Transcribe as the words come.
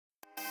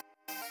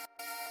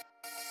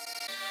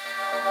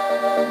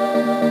Hello,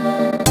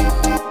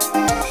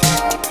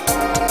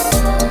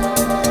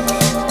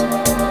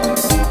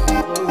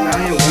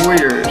 Valiant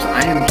Warriors.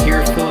 I am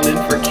here filling in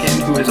for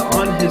Ken, who is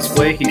on his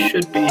way. He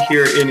should be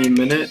here any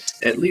minute.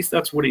 At least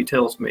that's what he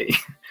tells me.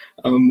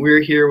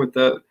 We're here with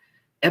the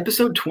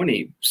episode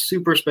 20,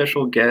 super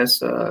special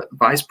guest,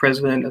 Vice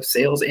President of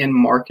Sales and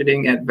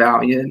Marketing at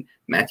Valiant,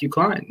 Matthew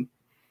Klein.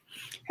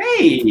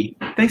 Hey,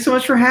 thanks so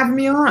much for having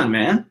me on,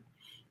 man.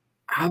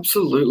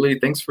 Absolutely.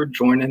 Thanks for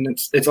joining.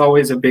 It's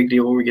always a big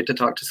deal when we get to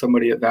talk to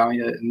somebody at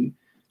Valiant. And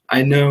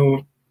I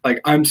know,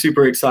 I'm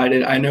super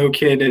excited. I know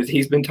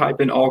he's been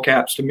typing all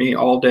caps to me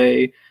all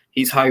day.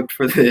 He's hyped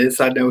for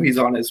this. I know he's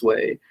on his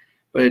way.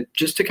 But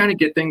just to kind of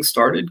get things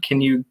started, can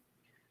you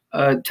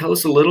tell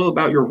us a little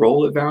about your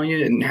role at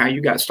Valiant and how you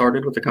got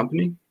started with the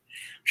company?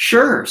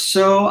 Sure.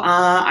 So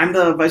I'm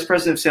the Vice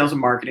President of Sales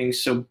and Marketing.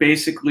 So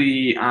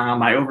basically,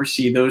 I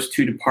oversee those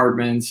two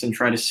departments and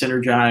try to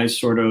synergize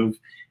sort of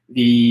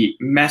the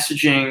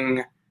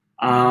messaging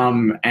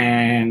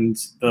and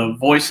the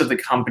voice of the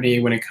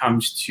company when it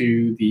comes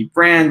to the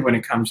brand, when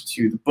it comes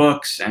to the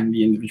books and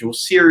the individual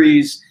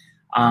series,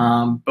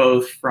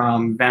 both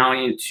from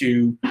Valiant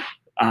to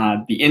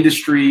the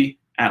industry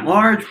at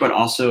large, but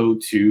also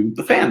to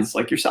the fans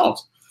like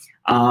yourselves,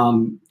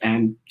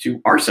 and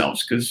to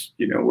ourselves, because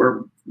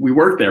we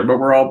work there, but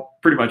we're all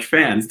pretty much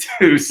fans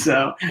too.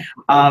 So,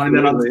 and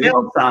then on the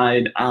sales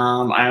side,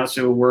 I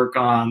also work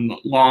on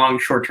long,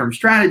 short-term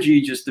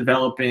strategy, just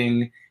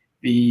developing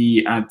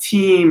the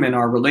team and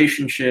our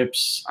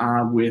relationships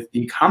with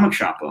the comic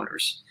shop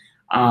owners,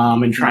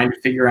 and trying to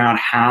figure out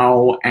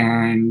how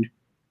and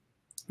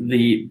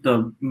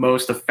the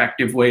most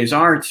effective ways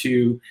are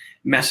to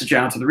message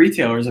out to the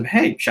retailers of,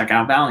 hey, check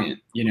out Valiant,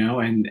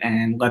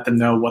 and let them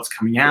know what's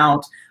coming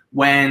out,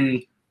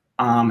 when,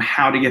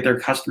 how to get their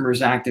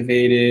customers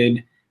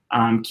activated,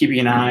 keeping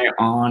an eye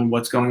on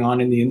what's going on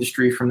in the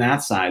industry from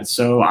that side.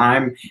 So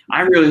I'm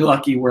really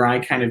lucky where I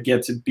kind of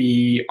get to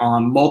be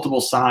on multiple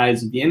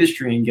sides of the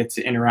industry and get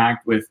to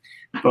interact with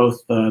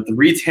both the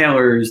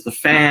retailers, the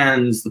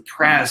fans, the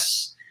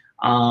press,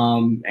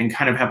 and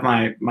kind of have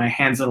my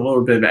hands in a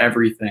little bit of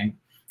everything.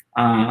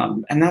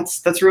 And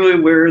that's really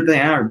where they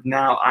are.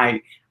 Now,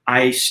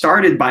 I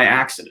started by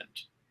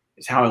accident,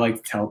 is how I like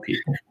to tell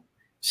people.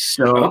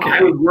 So okay.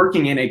 I was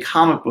working in a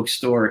comic book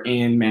store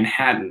in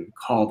Manhattan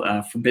called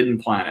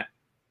Forbidden Planet.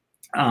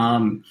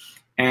 And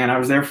I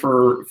was there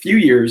for a few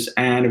years,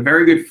 and a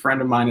very good friend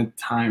of mine at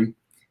the time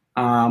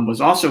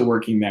was also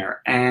working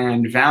there.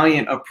 And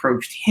Valiant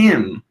approached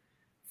him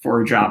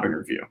for a job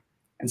interview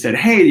and said,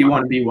 hey, do you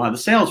want to be one of the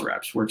sales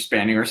reps? We're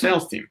expanding our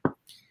sales team.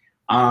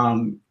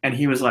 And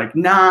he was like,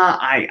 nah,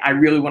 I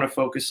really want to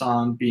focus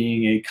on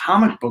being a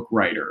comic book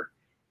writer.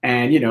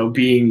 And,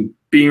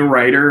 being a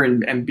writer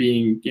and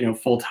being,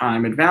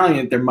 full-time at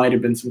Valiant, there might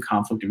have been some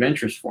conflict of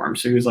interest for him.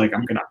 So he was like,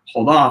 I'm going to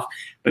hold off,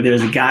 but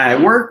there's a guy I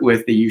work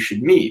with that you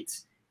should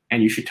meet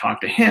and you should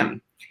talk to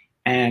him.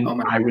 And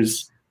I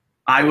was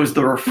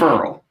the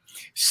referral.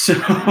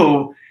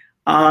 So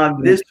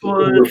this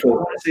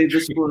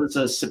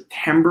was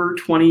September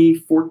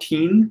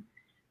 2014.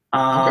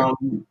 Okay.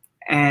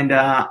 And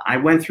I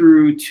went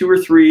through 2 or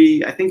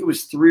 3, I think it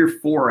was 3 or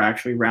 4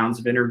 actually rounds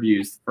of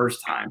interviews the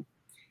first time.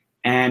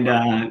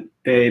 And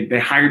they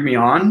hired me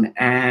on,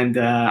 and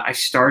I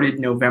started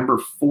November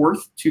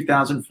 4th,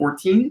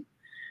 2014,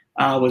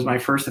 was my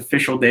first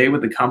official day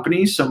with the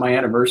company. So my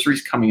anniversary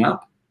is coming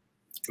up.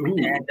 Ooh.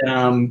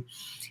 And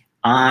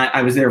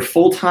I was there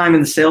full time in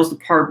the sales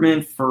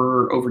department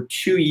for over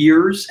 2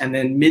 years. And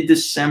then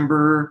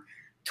mid-December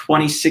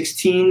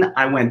 2016,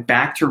 I went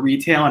back to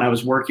retail and I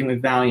was working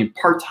with Valiant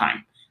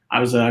part-time. I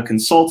was a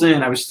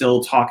consultant. I was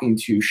still talking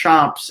to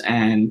shops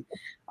and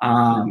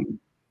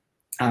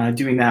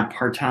doing that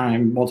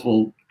part-time,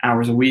 multiple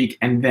hours a week.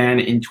 And then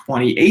in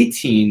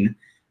 2018,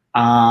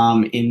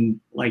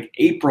 in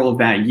April of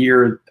that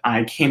year,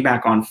 I came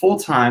back on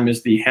full-time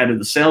as the head of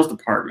the sales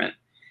department.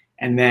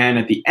 And then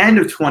at the end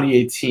of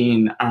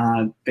 2018,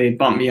 they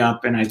bumped me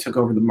up and I took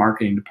over the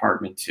marketing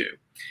department too.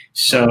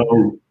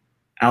 So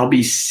I'll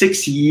be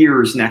 6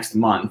 years next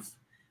month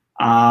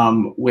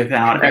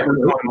without ever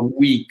going a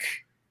week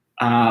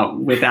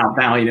without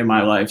Valiant in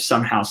my life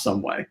somehow,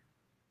 some way.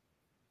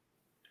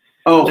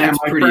 Oh, and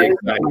my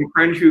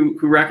friend who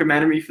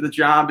recommended me for the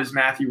job is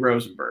Matthew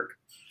Rosenberg.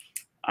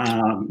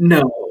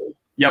 No.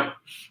 Yep.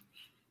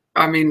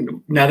 I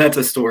mean, now that's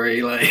a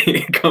story.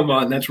 Come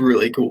on, that's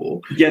really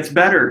cool. It gets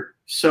better.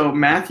 So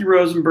Matthew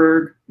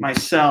Rosenberg,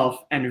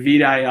 myself, and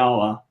Vida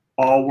Ayala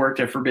all worked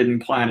at Forbidden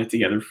Planet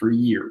together for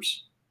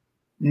years.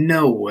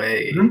 No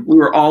way. Mm-hmm. We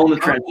were all in the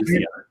trenches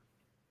together.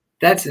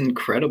 That's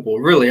incredible.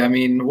 Really, I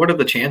mean, what are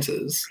the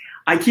chances?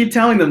 I keep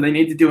telling them they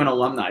need to do an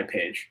alumni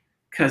page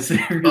because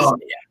there's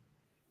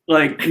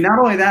not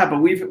only that, but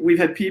we've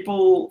had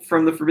people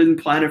from the Forbidden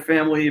Planet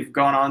family have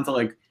gone on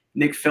to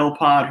Nick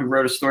Philpott, who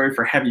wrote a story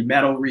for Heavy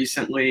Metal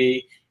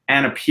recently,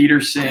 Anna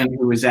Peterson,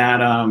 who was at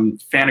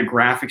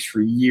Fantagraphics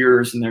for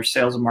years in their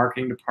sales and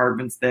marketing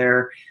departments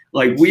there.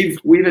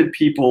 We've had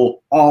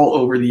people all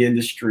over the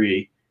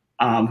industry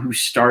who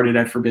started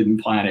at Forbidden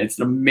Planet. It's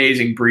an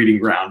amazing breeding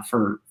ground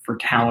for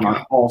talent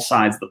on all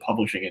sides of the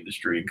publishing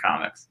industry in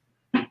comics.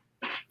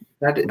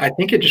 I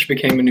think it just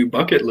became a new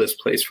bucket list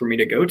place for me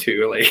to go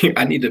to. Like,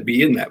 I need to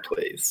be in that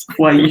place.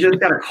 Well, you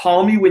just gotta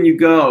call me when you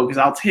go, because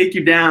I'll take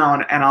you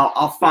down and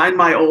I'll find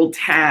my old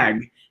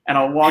tag and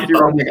I'll walk you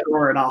around the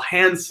store and I'll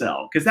hand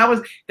sell. Because that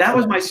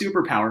was my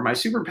superpower. My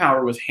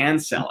superpower was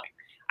hand selling.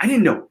 I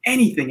didn't know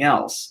anything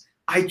else.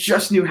 I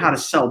just knew how to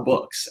sell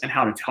books and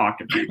how to talk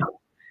to people.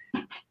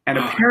 And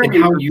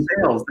apparently,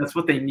 sales, that's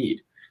what they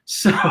need.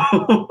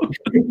 So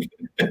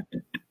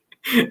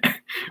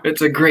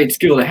it's a great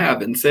skill to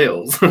have in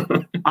sales.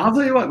 I'll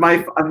tell you what,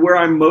 where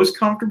I'm most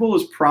comfortable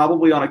is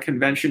probably on a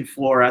convention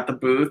floor at the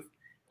booth,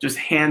 just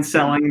hand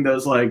selling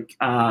those like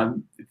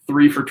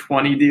 3 for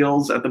 $20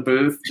 deals at the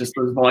booth, just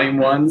those volume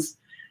ones,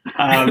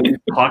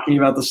 talking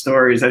about the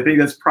stories. I think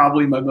that's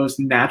probably my most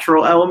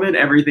natural element.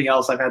 Everything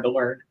else I've had to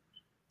learn.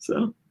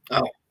 So.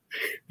 Oh.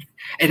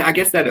 And I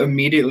guess that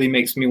immediately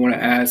makes me want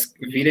to ask,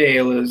 Vita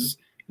Ayla's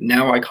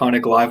now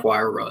iconic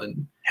Livewire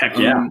run. Heck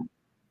yeah.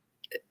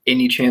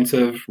 Any chance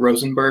of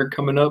Rosenberg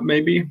coming up,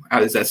 maybe?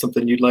 Is that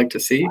something you'd like to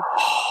see?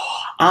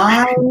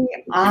 I'm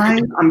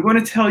going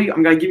to tell you,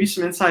 I'm going to give you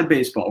some inside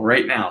baseball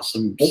right now,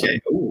 some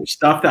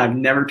stuff that I've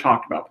never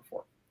talked about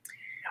before.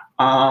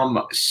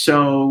 I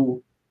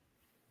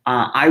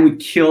would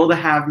kill to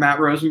have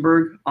Matt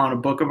Rosenberg on a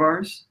book of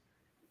ours.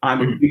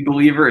 I'm a big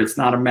believer. It's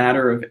not a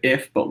matter of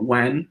if, but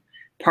when.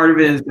 Part of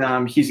it is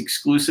he's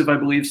exclusive, I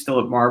believe, still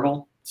at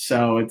Marvel,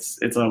 so it's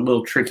a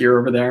little trickier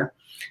over there.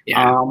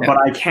 But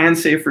I can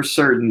say for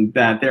certain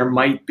that there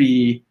might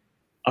be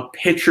a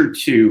pitch or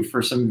two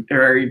for some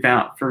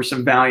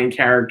Valiant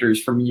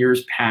characters from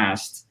years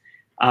past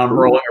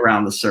rolling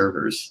around the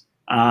servers.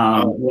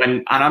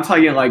 And I'm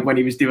talking like when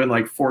he was doing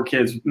like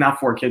not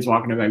four kids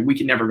walking away. We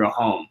Can Never Go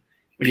Home.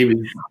 When he was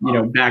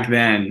back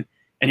then,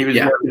 and he was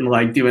working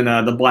like doing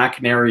the Black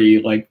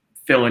Canary like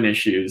fill-in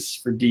issues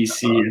for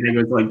DC. I think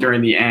it was like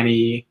during the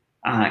Amy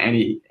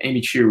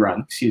Chu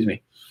run. Excuse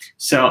me.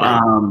 So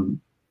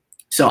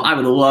so I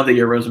would love to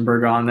get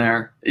Rosenberg on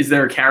there. Is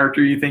there a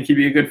character you think he'd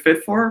be a good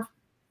fit for?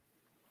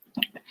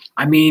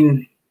 I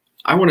mean,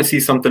 I want to see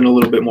something a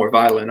little bit more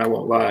violent. I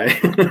won't lie.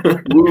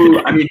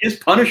 Ooh, I mean, his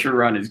Punisher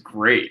run is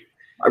great.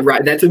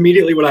 Right, that's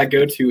immediately what I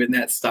go to in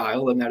that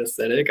style and that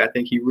aesthetic. I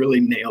think he really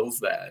nails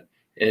that.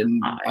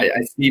 And I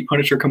see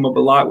Punisher come up a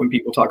lot when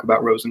people talk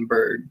about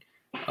Rosenberg.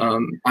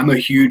 I'm a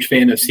huge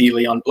fan of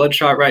Seeley on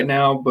Bloodshot right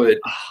now, but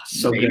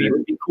maybe it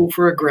would be cool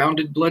for a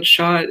grounded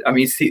Bloodshot. I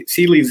mean,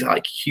 Seeley's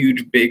like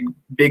huge,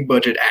 big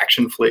budget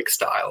action flick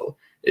style.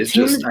 It's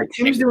just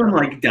Tim's doing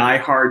like Die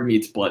Hard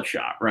meets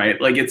Bloodshot, right?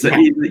 Like it's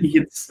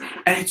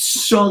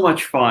so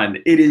much fun.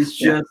 It is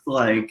just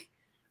like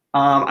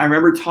I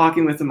remember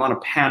talking with him on a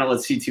panel at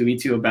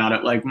C2E2 about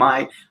it. Like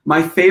my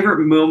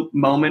favorite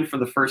moment from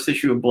the first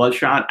issue of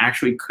Bloodshot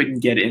actually couldn't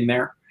get in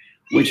there,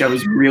 which I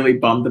was really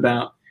bummed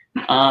about.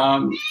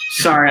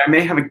 Sorry, I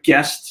may have a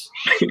guest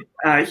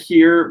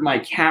here. My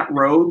cat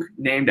Rogue,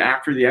 named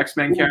after the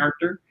X-Men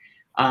character.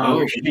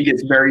 She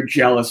gets very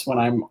jealous when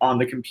I'm on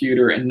the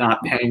computer and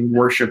not paying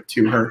worship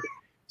to her.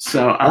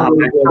 So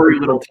that furry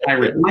little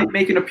tyrant might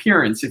make an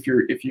appearance if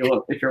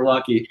you're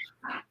lucky.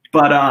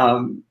 But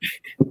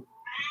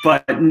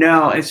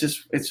no, it's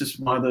just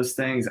one of those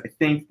things. I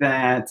think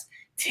that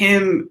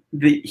Tim,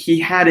 he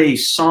had a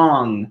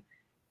song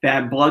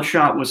that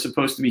Bloodshot was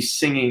supposed to be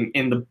singing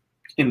in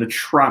the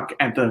truck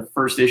at the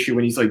first issue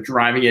when he's like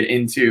driving it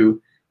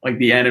into like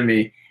the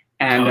enemy,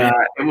 and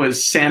it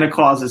was Santa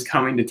Claus is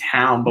Coming to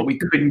Town, but we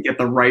couldn't get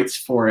the rights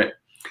for it.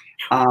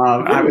 Really?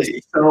 I was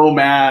so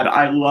mad.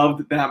 I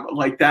loved that.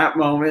 Like that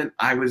moment,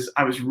 I was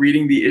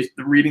reading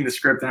the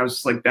script and I was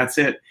just like, that's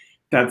it.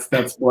 That's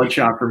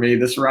Bloodshot for me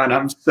this run.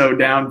 I'm so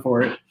down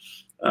for it.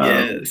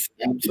 Yes,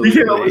 absolutely.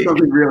 You know, it was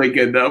something really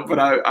good though, but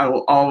I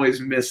will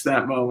always miss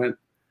that moment.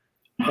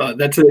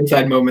 That's an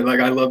inside moment like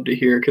I love to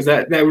hear, because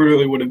that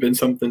really would have been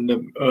something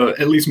to,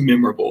 at least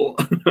memorable.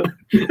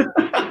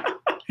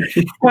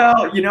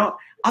 Well, you know,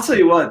 I'll tell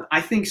you what,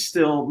 I think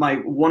still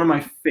one of my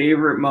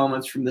favorite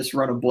moments from this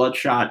run of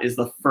Bloodshot is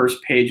the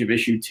first page of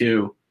issue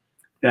 2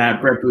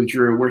 that Brett Booth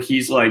drew, where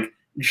he's like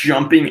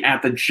jumping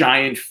at the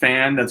giant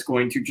fan that's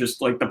going to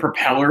just like the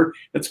propeller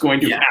that's going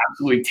to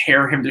absolutely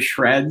tear him to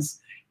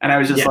shreds. And I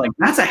was just like,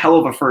 that's a hell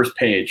of a first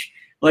page.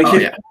 Like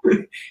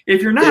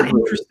if you're not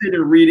interested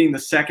in reading the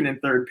second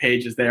and third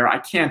pages there, I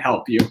can't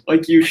help you.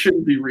 Like you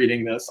shouldn't be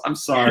reading this. I'm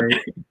sorry.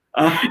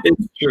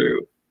 It's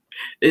true.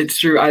 It's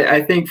true.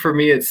 I think for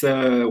me, it's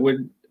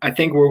I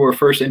think we were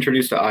first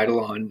introduced to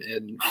Eidolon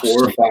in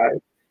 4 or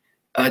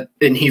 5,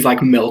 and he's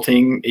like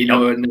melting, you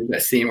know, and there's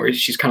that scene where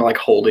she's kind of like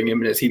holding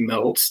him as he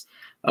melts.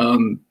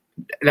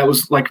 That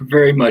was like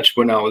very much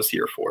when I was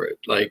here for it.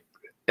 Like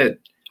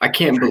I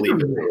can't believe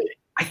it. Really.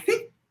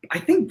 I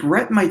think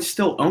Brett might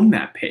still own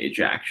that page,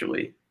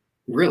 actually.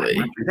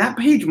 Really? That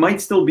page might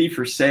still be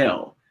for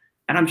sale.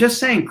 And I'm just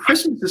saying,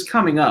 Christmas is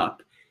coming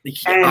up.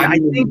 And I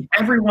think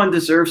everyone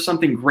deserves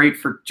something great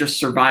for just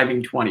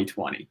surviving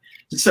 2020.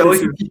 So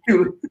if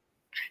you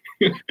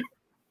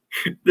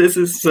This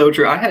is so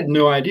true. I had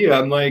no idea.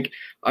 I'm like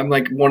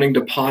wanting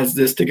to pause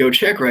this to go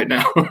check right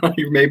now.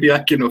 Maybe I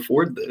can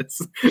afford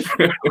this.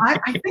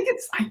 I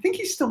think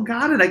he still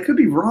got it. I could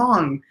be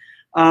wrong.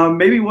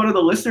 Maybe one of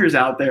the listeners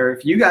out there,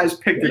 if you guys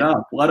picked it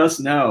up, let us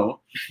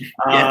know.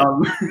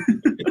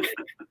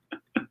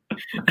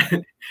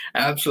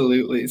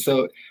 Absolutely.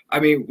 So, I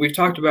mean, we've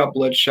talked about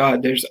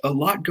Bloodshot. There's a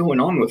lot going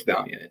on with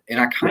Valiant, and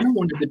I kind of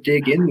wanted to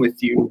dig in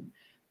with you.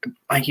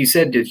 Like you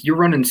said, if you're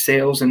running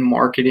sales and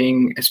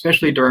marketing,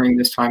 especially during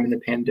this time in the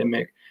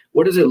pandemic,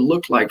 what does it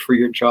look like for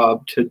your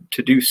job to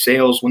do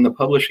sales when the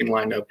publishing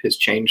lineup has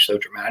changed so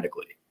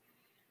dramatically?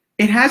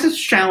 It has its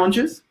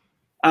challenges.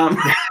 A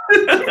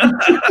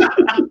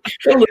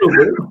little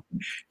bit.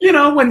 You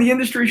know, when the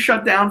industry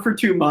shut down for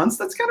 2 months,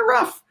 that's kind of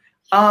rough.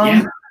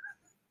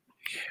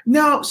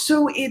 No,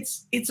 so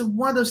it's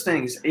one of those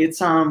things.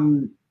 It's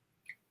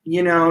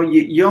you know,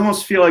 you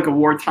almost feel like a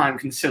wartime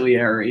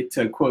conciliary,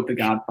 to quote The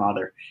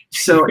Godfather.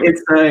 So if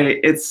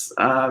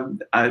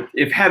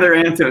Heather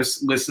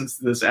Antos listens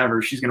to this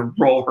ever, she's gonna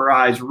roll her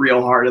eyes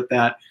real hard at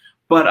that.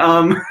 But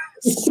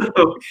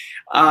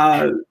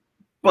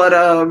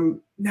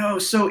no,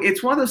 so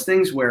it's one of those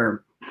things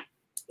where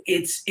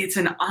it's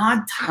an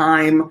odd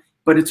time,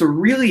 but it's a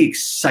really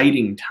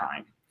exciting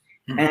time.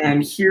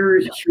 And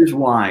here's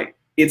why.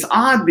 It's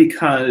odd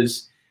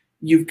because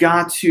you've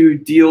got to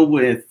deal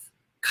with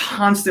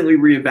constantly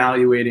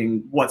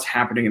reevaluating what's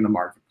happening in the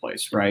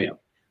marketplace, right?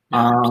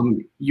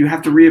 You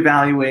have to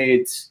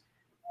reevaluate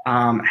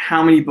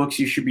how many books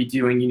you should be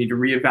doing. You need to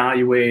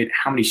reevaluate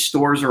how many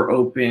stores are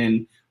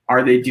open.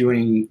 Are they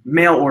doing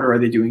mail order? Are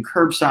they doing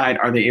curbside?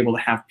 Are they able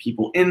to have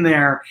people in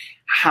there?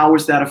 How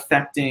is that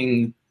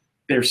affecting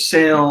their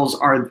sales?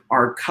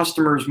 Are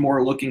customers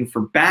more looking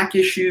for back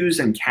issues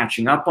and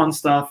catching up on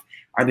stuff?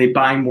 Are they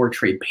buying more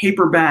trade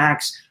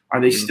paperbacks?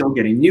 Are they still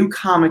getting new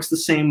comics the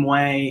same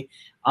way?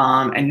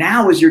 And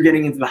now as you're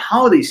getting into the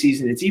holiday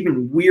season, it's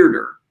even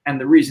weirder. And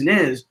the reason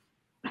is,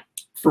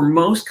 for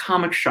most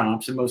comic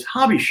shops and most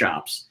hobby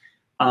shops,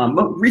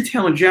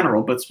 retail in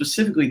general, but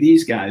specifically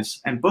these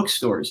guys and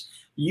bookstores,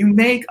 you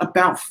make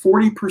about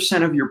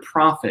 40% of your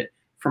profit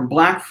from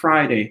Black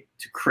Friday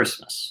to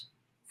Christmas.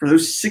 For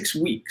those 6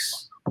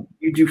 weeks,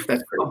 you do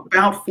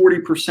about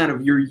 40%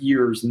 of your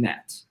year's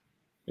net.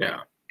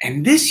 Yeah.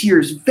 And this year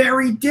is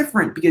very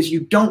different because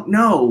you don't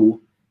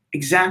know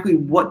exactly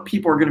what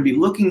people are going to be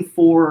looking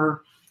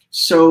for.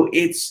 So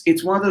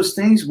it's one of those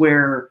things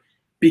where,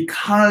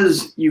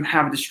 because you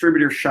have a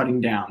distributor shutting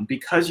down,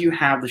 because you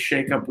have the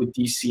shakeup with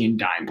DC and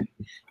Diamond,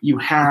 you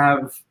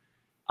have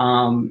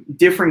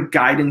different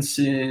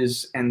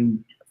guidances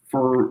and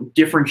for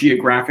different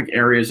geographic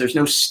areas, there's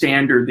no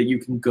standard that you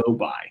can go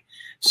by.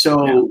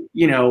 So,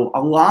 you know,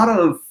 a lot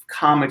of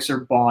comics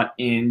are bought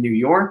in New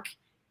York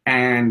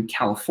and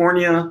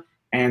California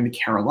and the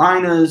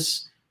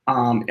Carolinas,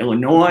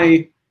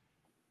 Illinois,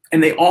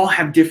 and they all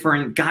have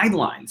different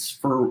guidelines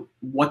for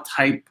what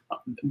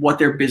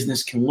their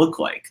business can look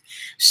like.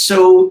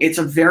 So it's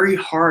a very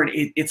hard,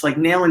 it's like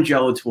nailing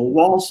jello to a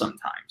wall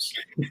sometimes.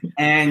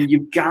 And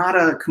you've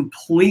gotta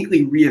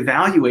completely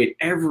reevaluate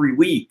every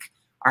week.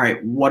 All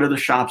right, what are the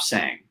shops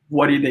saying?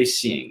 What are they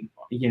seeing?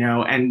 You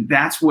know, and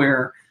that's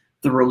where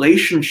the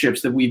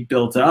relationships that we've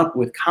built up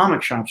with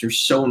comic shops are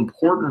so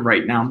important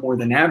right now more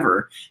than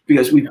ever,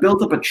 because we've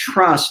built up a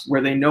trust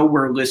where they know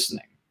we're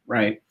listening,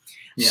 right?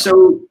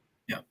 So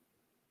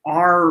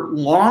our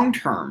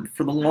long-term,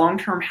 for the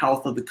long-term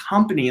health of the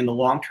company and the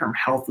long-term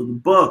health of the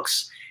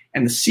books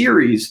and the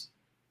series,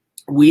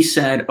 we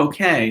said,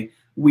 okay,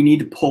 we need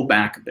to pull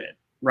back a bit,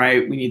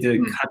 right? We need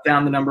to cut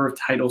down the number of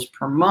titles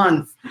per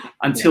month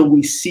until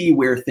we see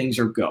where things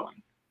are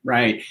going,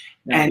 right?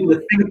 And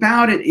the thing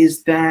about it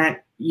is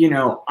that, you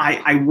know,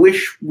 I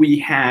wish we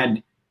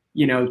had,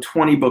 you know,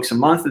 20 books a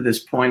month at this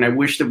point. I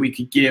wish that we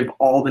could give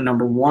all the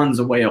 #1s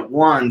away at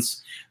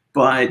once,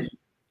 but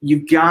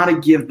you've got to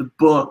give the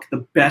book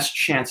the best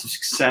chance of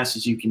success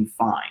as you can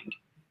find,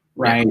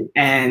 right?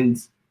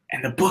 And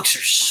the books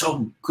are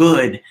so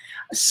good.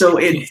 So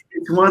it's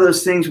one of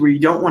those things where you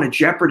don't want to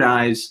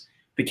jeopardize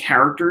the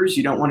characters.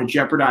 You don't want to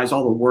jeopardize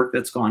all the work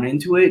that's gone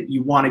into it.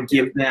 You want to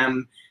give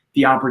them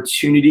the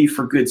opportunity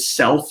for good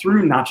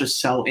sell-through, not just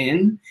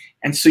sell-in.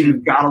 And so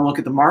you've got to look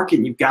at the market,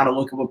 and you've got to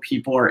look at what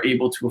people are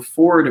able to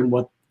afford, and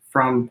what,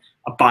 from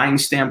a buying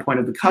standpoint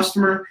of the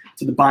customer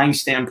to the buying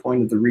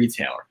standpoint of the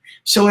retailer.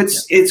 So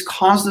it's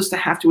caused us to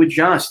have to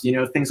adjust. You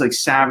know, things like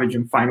Savage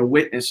and Final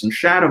Witness and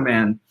Shadow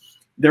Man,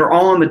 they're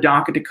all on the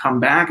docket to come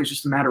back. It's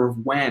just a matter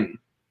of when.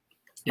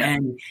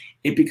 And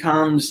it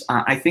becomes,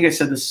 I think I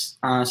said this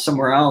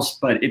somewhere else,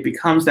 but it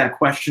becomes that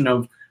question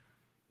of,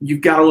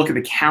 you've got to look at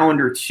the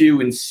calendar too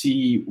and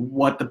see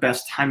what the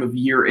best time of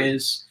year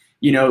is.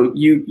 You know,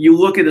 you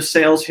look at the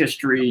sales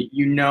history,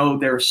 you know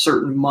there are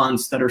certain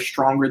months that are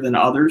stronger than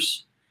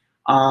others.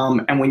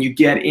 And when you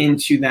get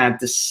into that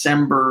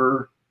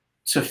December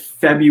to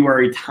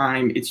February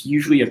time, it's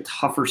usually a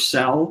tougher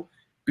sell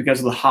because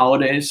of the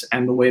holidays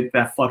and the way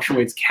that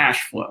fluctuates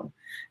cash flow.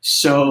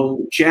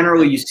 So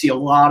generally you see a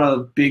lot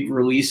of big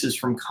releases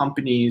from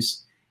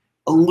companies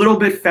a little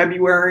bit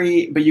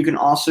February, but you can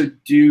also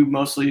do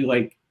mostly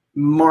like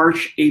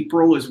March,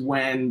 April is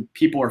when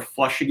people are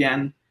flush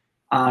again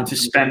to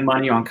spend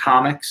money on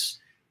comics.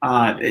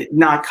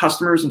 Not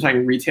customers, I'm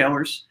talking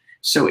retailers.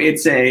 So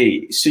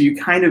so you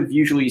kind of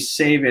usually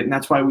save it, and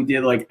that's why we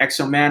did like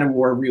Exo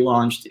Manowar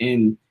relaunched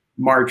in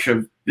March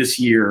of this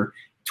year.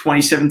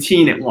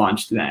 2017 it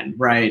launched then,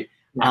 right?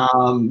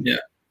 Yeah.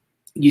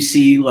 You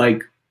see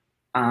like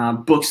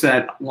books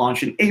that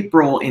launch in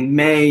April, in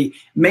May.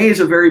 May is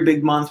a very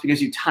big month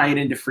because you tie it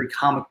into Free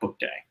Comic Book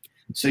Day.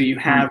 So you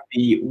have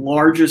the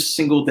largest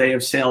single day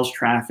of sales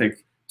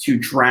traffic to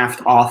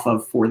draft off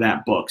of for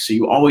that book. So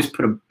you always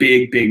put a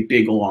big, big,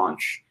 big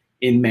launch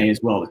in May as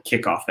well to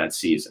kick off that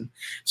season.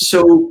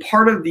 So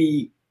part of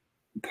the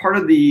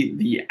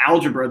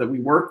algebra that we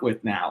work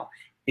with now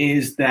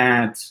is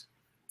that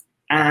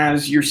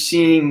as you're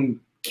seeing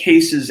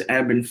cases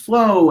ebb and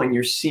flow and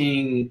you're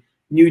seeing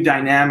new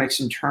dynamics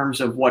in terms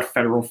of what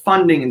federal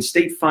funding and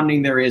state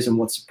funding there is and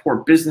what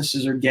support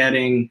businesses are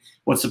getting,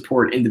 what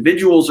support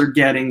individuals are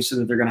getting so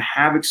that they're going to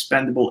have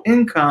expendable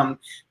income,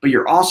 but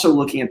you're also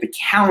looking at the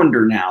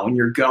calendar now and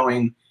you're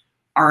going,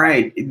 all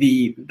right,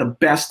 the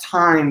best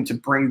time to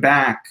bring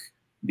back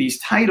these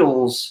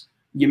titles,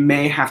 you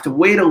may have to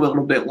wait a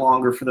little bit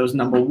longer for those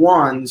number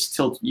ones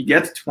till you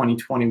get to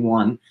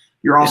 2021.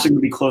 You're also going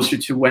to be closer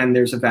to when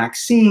there's a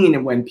vaccine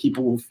and when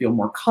people will feel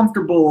more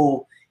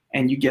comfortable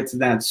and you get to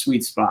that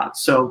sweet spot.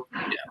 So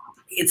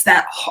it's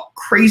that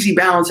crazy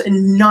balance,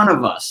 and none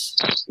of us,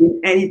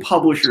 any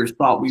publishers,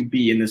 thought we'd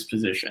be in this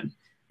position.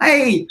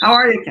 Hey, how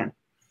are you, Ken?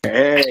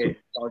 Hey.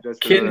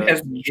 Ken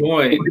has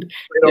joined.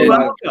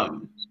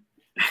 Welcome.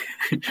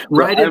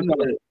 Right in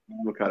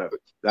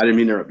I didn't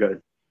mean to interrupt.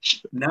 Good.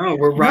 No,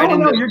 we're right in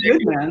No, you're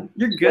good, man.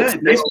 You're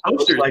good. Nice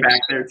posters back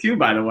there too,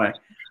 by the way.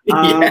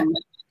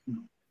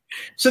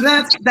 So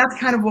that's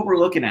kind of what we're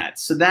looking at.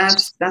 So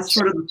that's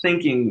sort of the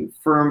thinking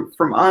from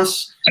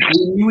us.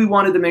 We knew we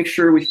wanted to make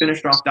sure we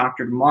finished off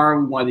Dr. Tomorrow.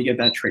 We wanted to get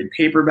that trade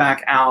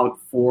paperback out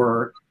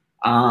for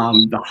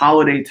the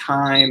holiday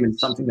time and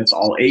something that's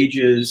all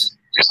ages.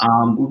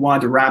 We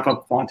wanted to wrap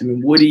up Quantum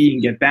and Woody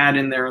and get that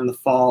in there in the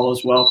fall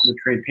as well for the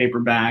trade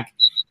paperback.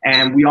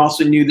 And we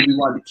also knew that we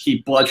wanted to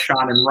keep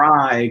Bloodshot and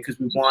Rye because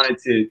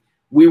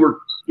we were,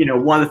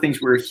 one of the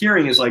things we were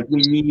hearing is like,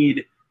 we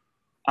need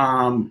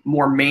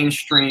more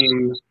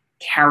mainstream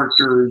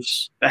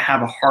characters that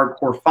have a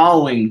hardcore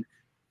following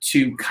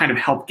to kind of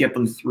help get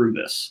them through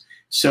this.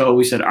 So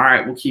we said, all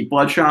right, we'll keep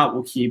Bloodshot,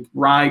 we'll keep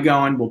Rye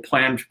going, we'll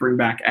plan to bring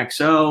back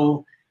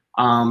XO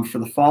for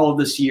the fall of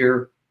this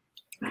year,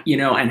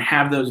 and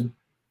have those,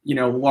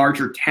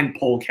 larger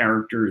tentpole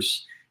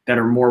characters that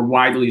are more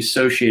widely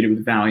associated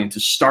with Valiant to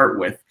start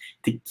with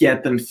to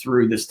get them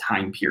through this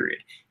time period.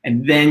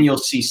 And then you'll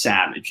see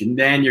Savage, and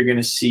then you're going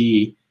to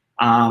see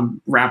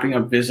wrapping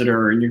up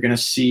Visitor, and you're going to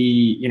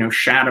see,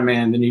 Shadow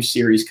Man, the new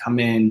series, come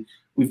in.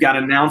 We've got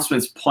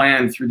announcements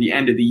planned through the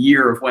end of the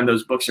year of when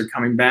those books are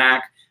coming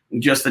back. We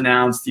just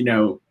announced,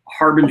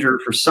 Harbinger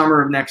for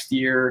summer of next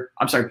year.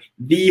 I'm sorry,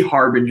 The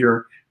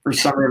Harbinger for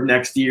summer of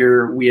next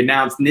year. We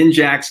announced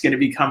Ninjak's going to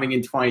be coming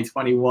in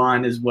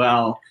 2021 as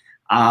well.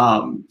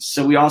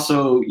 So we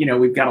also,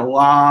 we've got a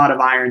lot of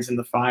irons in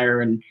the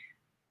fire, and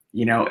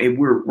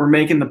we're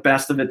making the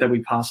best of it that we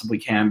possibly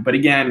can. But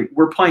again,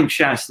 we're playing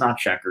chess, not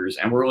checkers,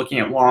 and we're looking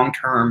at long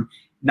term,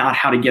 not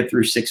how to get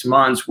through 6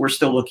 months. We're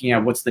still looking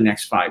at what's the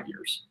next 5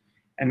 years,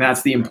 and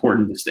that's the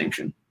important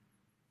distinction.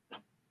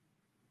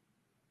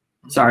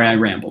 Sorry, I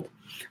rambled.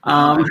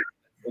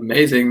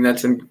 Amazing.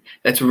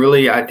 That's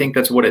really, I think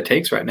that's what it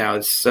takes right now.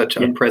 It's such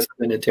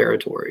unprecedented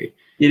territory.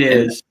 It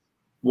is.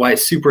 Why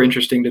it's super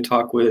interesting to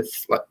talk with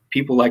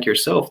people like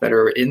yourself that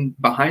are in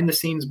behind the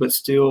scenes, but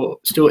still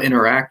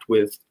interact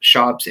with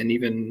shops and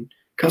even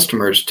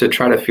customers to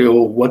try to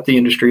feel what the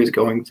industry is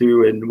going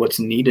through and what's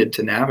needed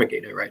to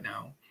navigate it right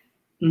now.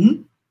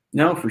 Mm-hmm.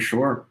 No, for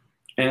sure.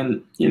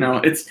 And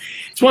it's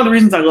one of the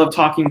reasons I love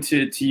talking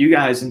to you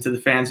guys and to the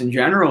fans in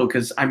general,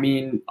 because I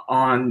mean,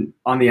 on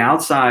the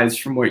outsides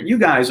from what you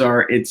guys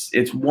are,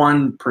 it's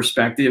one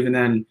perspective, and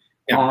then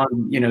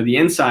on the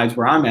insides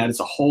where I'm at, it's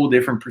a whole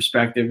different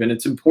perspective, and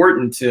it's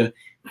important to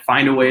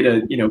find a way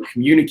to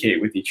communicate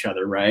with each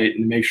other, right,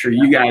 and make sure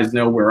you guys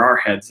know where our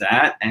head's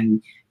at,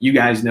 and you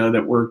guys know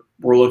that we're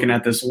looking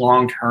at this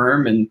long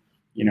term, and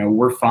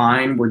we're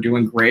fine, we're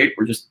doing great,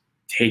 we're just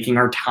taking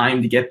our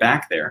time to get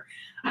back there.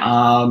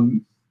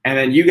 And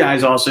then you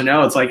guys also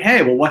know it's like,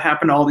 hey, well, what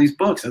happened to all these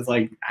books? It's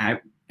like,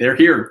 they're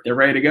here, they're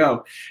ready to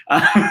go.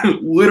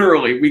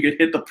 Literally, we could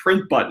hit the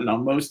print button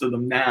on most of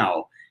them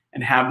now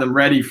and have them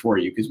ready for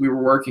you, because we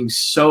were working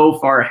so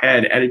far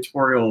ahead.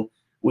 Editorial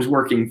was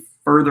working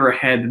further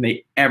ahead than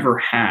they ever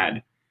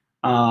had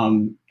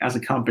as a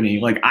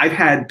company. Like, I've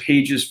had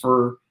pages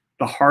for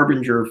The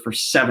Harbinger for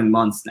 7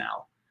 months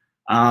now.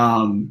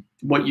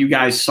 What you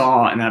guys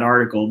saw in that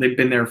article, they've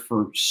been there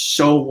for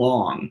so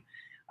long.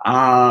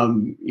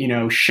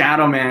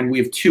 Shadow Man, we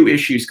have 2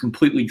 issues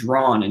completely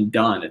drawn and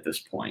done at this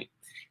point.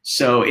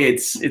 So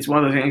it's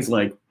one of the things,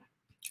 like,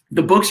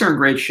 the books are in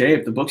great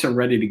shape. The books are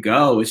ready to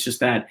go. It's just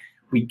that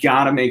we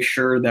got to make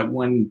sure that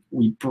when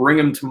we bring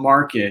them to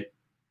market,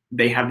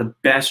 they have the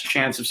best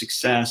chance of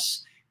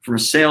success from a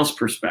sales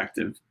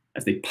perspective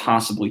as they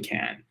possibly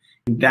can.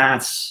 And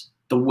that's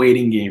the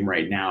waiting game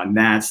right now, and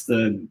that's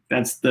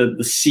the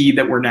sea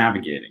that we're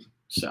navigating.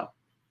 So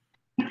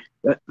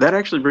that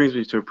actually brings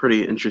me to a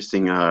pretty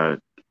interesting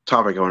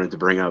topic I wanted to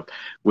bring up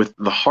with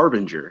The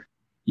Harbinger.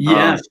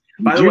 Yes.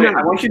 By the way,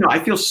 I want you to know I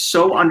feel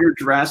so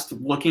underdressed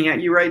looking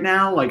at you right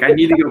now. Like I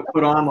need to go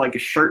put on like a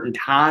shirt and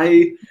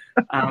tie.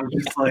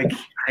 Just like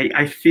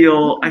I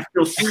feel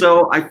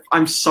so.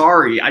 I'm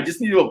sorry. I just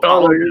need to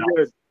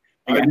apologize.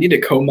 I need to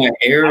comb my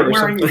hair. I'm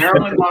wearing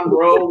Marilyn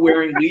Monroe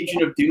wearing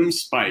Legion of Doom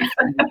spike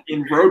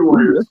in Road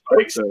Warrior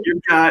spikes.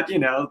 You've got, you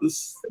know,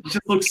 this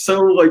just looks so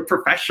like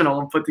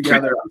professional and put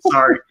together. I'm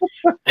sorry.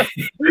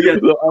 Yeah,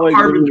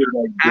 Harbinger,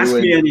 ask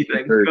me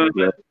anything. Go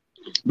ahead.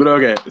 But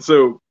okay,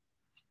 so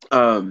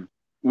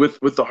with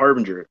the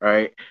Harbinger, all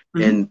right,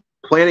 and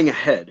planning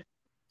ahead.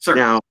 Sure.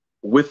 Now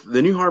with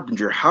the new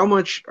Harbinger, how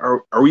much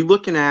are we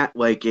looking at?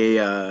 Like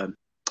a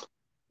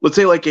let's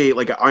say like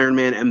an Iron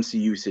Man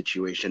MCU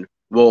situation.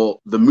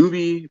 Will the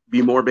movie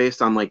be more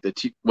based on like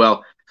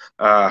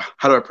how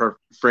do I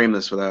frame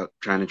this without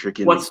trying to trick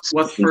you? What's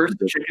first,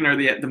 the chicken or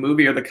the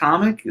movie or the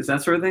comic? Is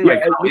that sort of thing? Yeah,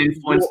 like how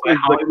influenced by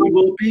Hollywood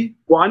will it be?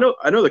 Well,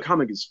 I know the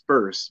comic is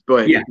first,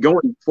 but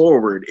going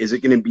forward, is it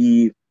going to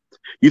be?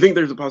 You think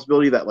there's a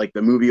possibility that like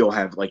the movie will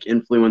have like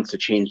influence to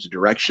change the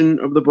direction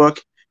of the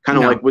book, kind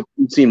of like what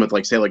we've seen with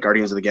like say like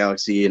Guardians of the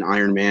Galaxy and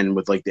Iron Man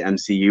with like the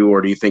MCU, or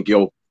do you think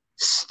you'll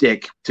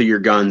stick to your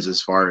guns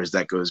as far as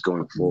that goes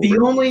going forward?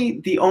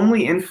 The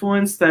only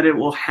influence that it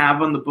will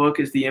have on the book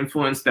is the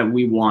influence that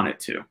we want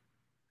it to.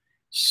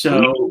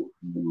 So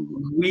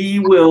we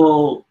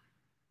will,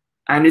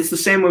 and it's the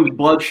same way with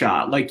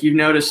Bloodshot. Like you've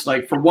noticed,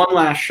 like for One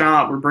Last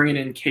Shot, we're bringing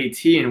in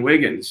KT and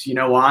Wiggins. You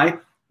know why?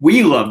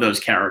 We love those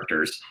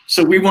characters,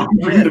 so we want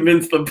to bring them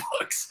into the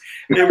books.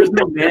 There was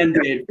no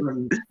mandate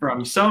from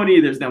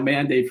Sony. There's no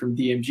mandate from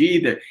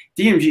DMG. That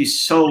DMG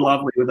is so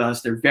lovely with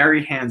us. They're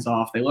very hands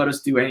off. They let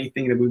us do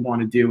anything that we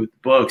want to do with the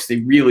books.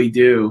 They really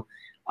do.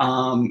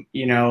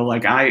 You know,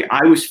 like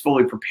I was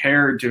fully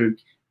prepared to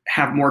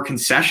have more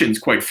concessions,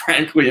 quite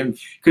frankly, and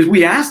because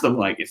we asked them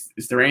like,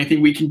 is there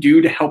anything we can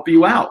do to help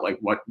you out? Like,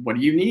 what do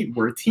you need?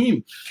 We're a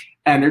team.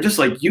 And they're just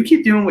like, you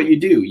keep doing what you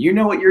do. You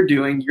know what you're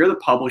doing. You're the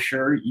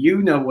publisher.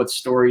 You know what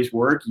stories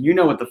work. You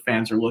know what the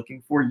fans are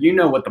looking for. You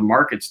know what the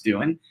market's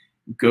doing.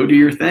 Go do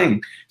your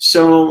thing.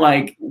 So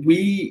like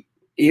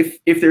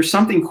if there's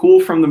something cool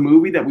from the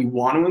movie that we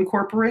want to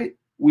incorporate,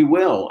 we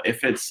will.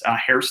 If it's a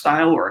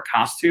hairstyle or a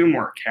costume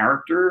or a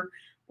character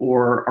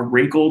or a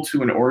wrinkle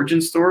to an origin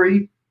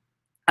story,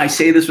 I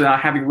say this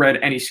without having read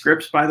any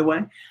scripts, by the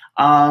way.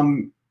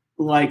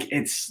 Like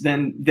it's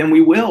then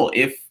we will.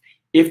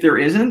 If there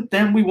isn't,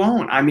 then we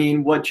won't. I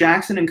mean, what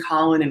Jackson and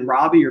Colin and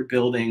Robbie are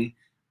building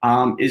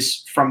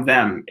is from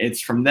them.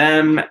 It's from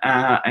them,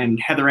 and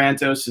Heather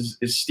Antos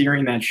is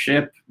steering that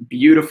ship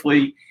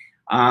beautifully.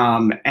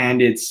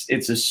 And it's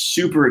a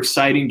super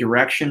exciting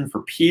direction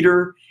for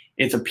Peter.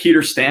 It's a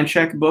Peter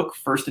Stanchek book,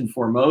 first and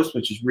foremost,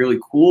 which is really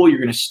cool. You're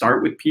going to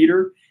start with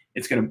Peter.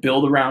 It's going to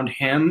build around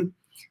him.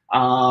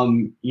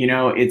 You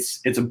know,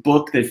 it's a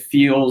book that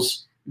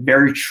feels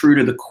very true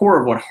to the core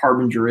of what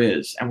Harbinger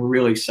is, and we're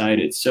really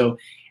excited. So,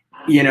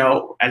 you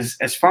know,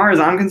 as far as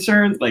I'm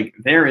concerned, like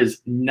there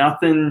is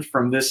nothing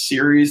from this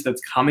series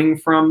that's coming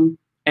from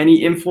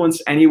any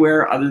influence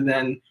anywhere other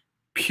than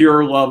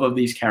pure love of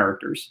these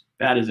characters.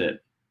 That is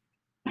it.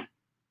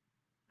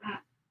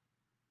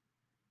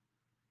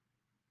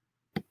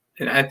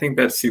 And I think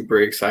that's super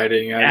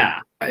exciting.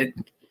 Yeah. I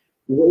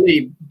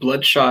really,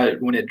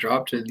 Bloodshot, when it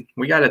dropped,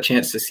 we got a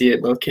chance to see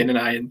it, both Ken and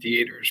I, in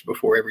theaters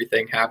before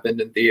everything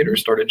happened and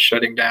theaters started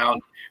shutting down.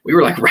 We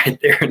were like right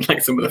there in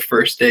like some of the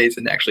first days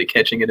and actually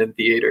catching it in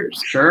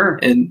theaters. Sure.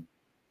 And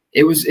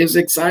it was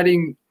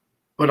exciting,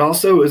 but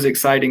also it was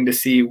exciting to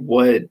see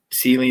what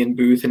Seeley and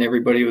Booth and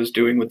everybody was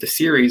doing with the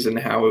series and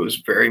how it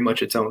was very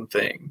much its own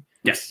thing.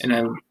 Yes. And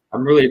I'm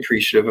really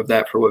appreciative of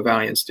that for what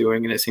Valiant's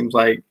doing, and it seems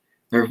like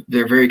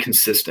they're very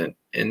consistent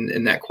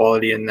in that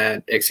quality and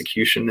that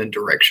execution and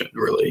direction,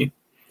 really.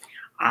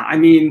 I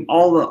mean,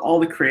 all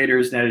the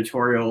creators and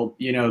editorial,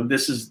 you know,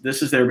 this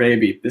is their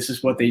baby. This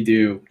is what they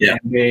do. Yeah.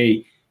 And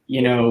they,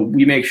 you know,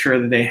 we make sure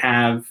that they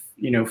have,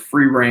 you know,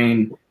 free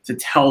reign to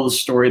tell the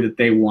story that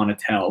they want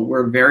to tell.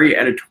 We're a very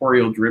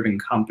editorial driven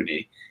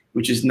company,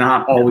 which is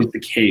not always the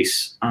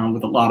case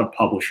with a lot of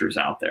publishers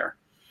out there.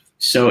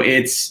 So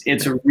it's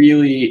a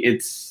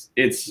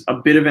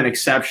bit of an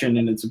exception,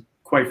 and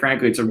quite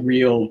frankly, it's a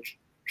real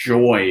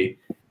joy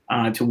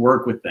to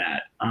work with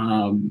that.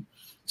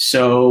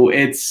 So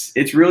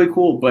it's really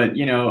cool. But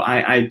you know,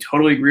 I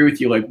totally agree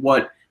with you. Like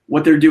what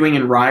they're doing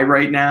in Rye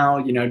right now,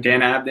 you know, Dan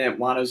Abnett,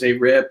 Juan Jose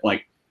Rip,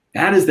 like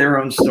that is their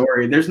own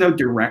story. There's no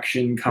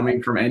direction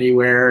coming from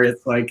anywhere.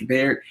 It's like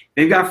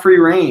they've got free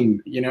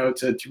reign, you know,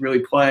 to really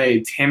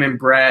play. Tim and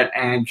Brett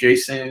and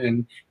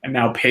Jason and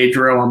now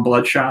Pedro on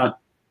Bloodshot.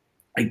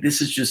 Like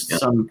this is just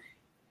some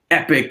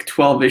epic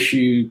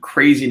 12-issue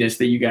craziness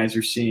that you guys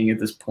are seeing at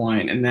this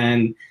point. And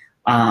then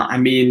I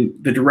mean,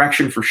 the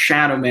direction for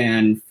Shadow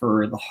Man,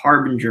 for the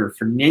Harbinger,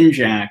 for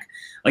Ninjak,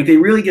 like they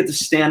really get to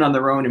stand on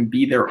their own and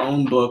be their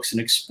own books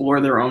and explore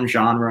their own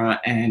genre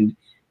and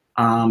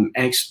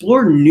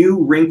explore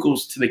new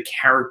wrinkles to the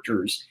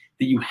characters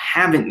that you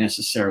haven't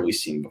necessarily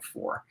seen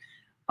before.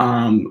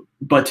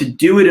 But to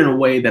do it in a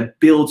way that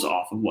builds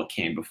off of what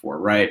came before,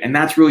 right? And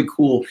that's really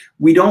cool.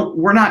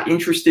 We're not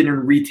interested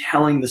in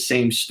retelling the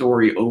same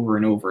story over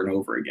and over and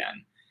over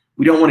again.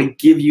 We don't want to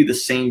give you the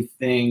same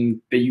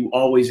thing that you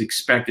always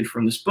expected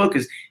from this book,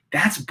 because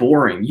that's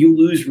boring. You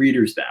lose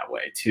readers that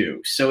way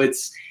too. So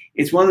it's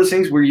one of those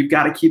things where you've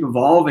got to keep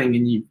evolving,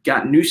 and you've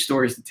got new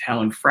stories to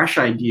tell and fresh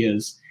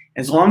ideas.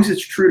 As long as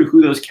it's true to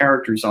who those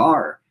characters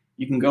are,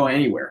 you can go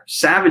anywhere.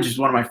 Savage is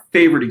one of my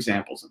favorite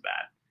examples of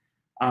that.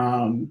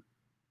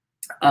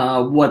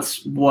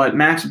 What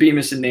Max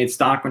Bemis and Nate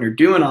Stockman are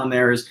doing on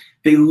there is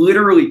they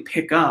literally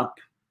pick up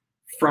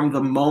from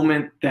the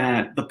moment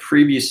that the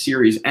previous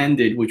series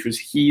ended, which was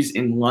he's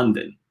in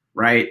London,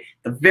 right?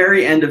 The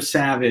very end of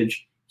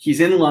Savage, he's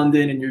in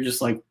London, and you're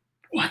just like,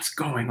 what's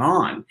going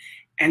on?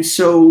 And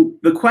so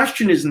the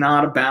question is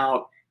not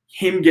about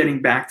him getting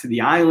back to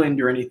the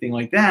island or anything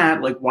like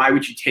that. Like, why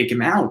would you take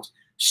him out?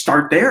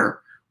 Start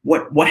there.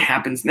 What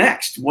happens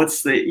next?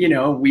 What's the, you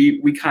know,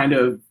 we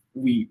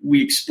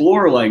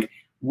explore, like,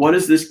 what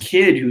is this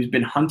kid who's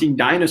been hunting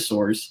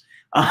dinosaurs?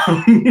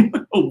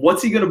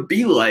 What's he going to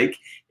be like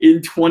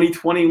in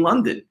 2020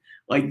 London?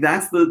 Like,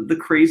 that's the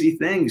crazy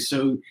thing.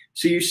 So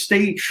you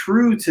stay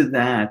true to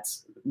that,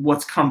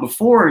 what's come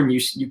before, and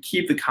you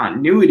keep the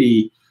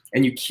continuity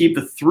and you keep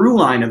the through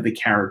line of the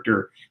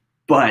character,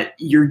 but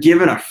you're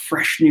given a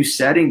fresh new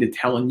setting to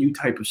tell a new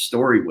type of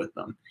story with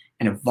them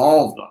and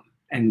evolve them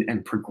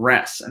and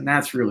progress. And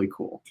that's really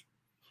cool.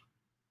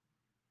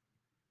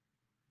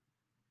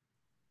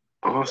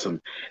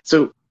 Awesome.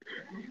 So,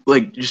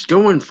 like, just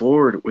going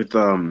forward with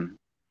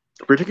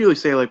particularly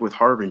say like with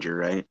Harbinger,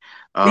 right?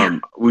 Yeah.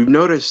 We've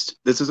noticed,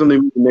 this is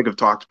something me and Nick have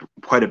talked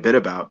quite a bit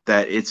about,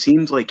 that it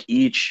seems like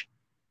each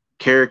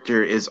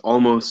character is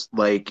almost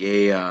like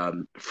a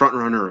front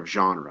runner of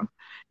genre.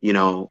 You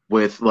know,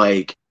 with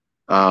like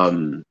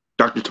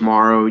Dr.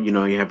 Tomorrow, you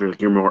know, you have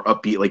your more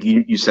upbeat, like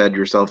you said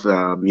yourself,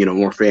 you know,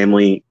 more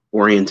family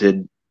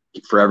oriented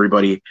for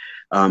everybody.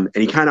 And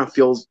he kind of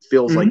feels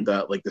like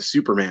the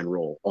Superman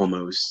role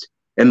almost,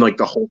 and like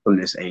the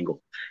wholesomeness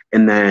angle.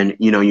 And then,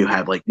 you know, you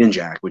have like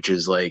Ninjak, which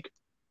is like,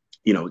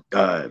 you know,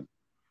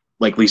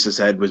 like Lisa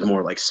said, was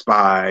more like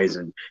spies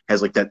and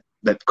has like that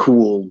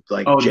cool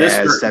like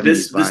jazz 70s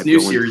this vibe new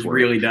going series for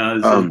really it.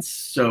 does. It's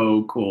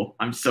so cool.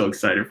 I'm so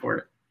excited for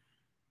it.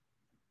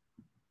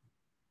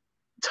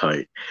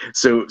 Tight.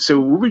 So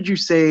what would you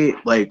say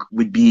like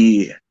would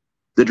be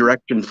the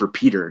direction for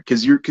Peter?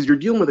 Because you're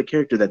dealing with a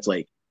character that's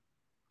like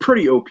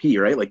pretty OP,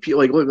 right? Like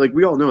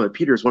we all know that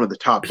Peter is one of the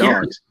top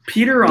dogs.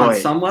 Peter on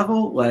some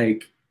level,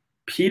 like,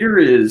 Peter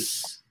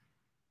is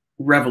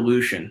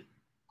revolution.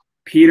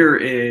 Peter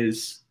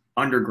is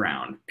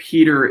underground.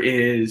 Peter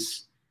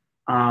is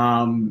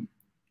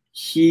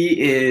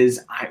he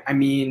is, I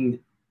mean,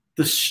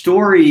 the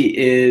story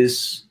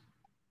is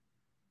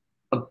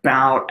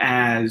about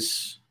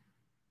as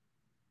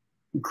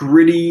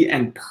gritty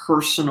and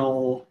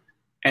personal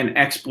and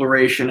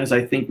exploration as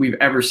I think we've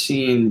ever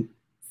seen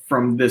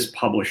from this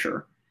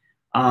publisher.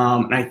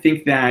 And I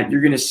think that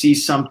you're going to see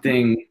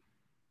something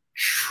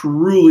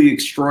truly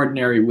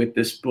extraordinary with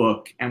this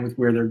book and with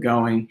where they're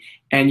going.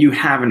 And you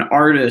have an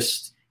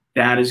artist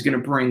that is going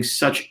to bring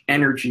such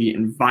energy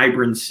and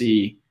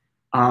vibrancy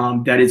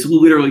that it's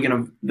literally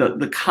going to,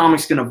 the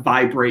comic's going to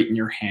vibrate in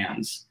your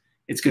hands.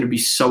 It's going to be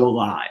so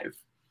alive.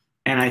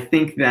 And I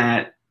think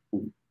that,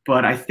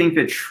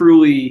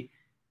 truly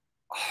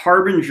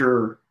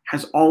Harbinger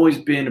has always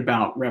been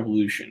about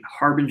revolution.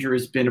 Harbinger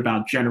has been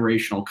about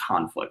generational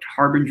conflict.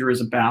 Harbinger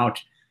is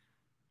about,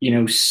 you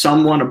know,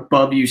 someone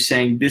above you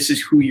saying, this is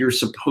who you're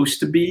supposed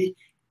to be,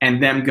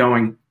 and them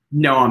going,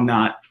 no, I'm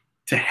not,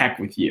 to heck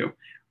with you,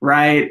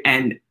 right?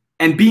 And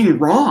being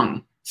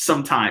wrong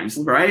sometimes,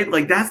 right?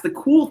 Like, that's the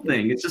cool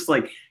thing. It's just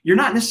like, you're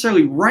not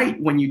necessarily right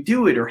when you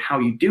do it or how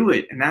you do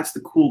it, and that's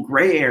the cool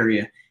gray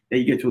area that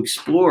you get to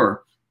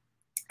explore.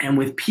 And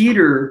with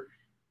Peter,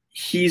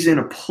 he's in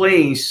a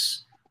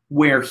place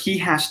where he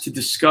has to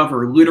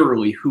discover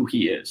literally who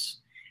he is.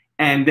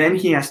 And then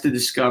he has to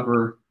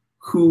discover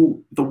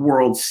who the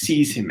world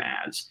sees him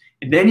as.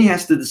 And then he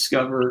has to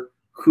discover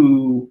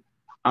who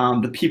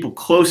the people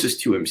closest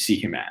to him see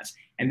him as.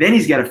 And then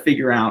he's got to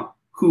figure out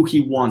who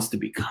he wants to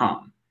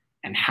become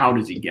and how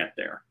does he get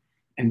there.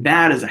 And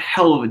that is a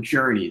hell of a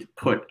journey to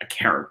put a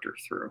character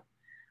through.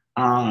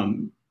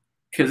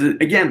 Because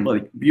again,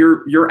 like,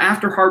 you're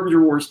after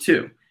Harbinger Wars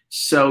 2.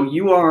 So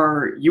you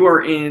are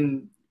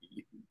in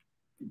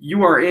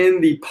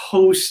the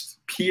post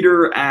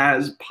Peter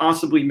as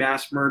possibly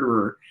mass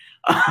murderer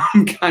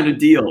kind of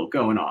deal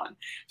going on.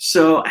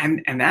 So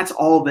and that's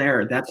all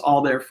there. That's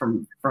all there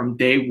from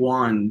day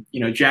one.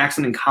 You know,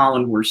 Jackson and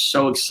Colin were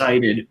so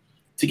excited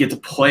to get to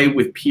play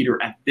with Peter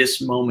at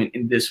this moment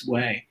in this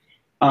way.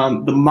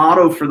 The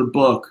motto for the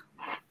book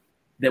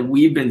that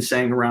we've been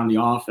saying around the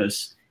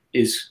office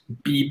is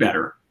be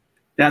better.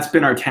 That's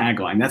been our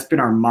tagline. That's been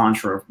our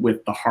mantra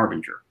with the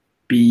Harbinger.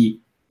 Be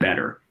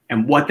better.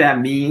 And what that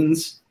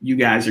means, you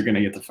guys are going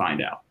to get to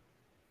find out.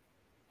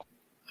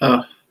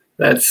 Oh,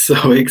 that's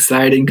so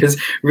exciting, because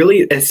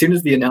really, as soon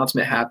as the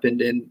announcement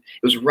happened, and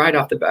it was right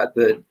off the bat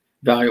that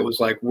Valiant was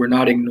like, we're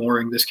not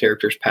ignoring this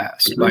character's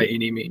past by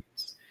any means.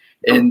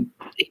 And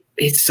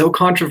it's so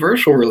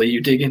controversial, really.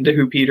 You dig into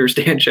who Peter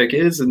Stanchek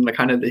is and the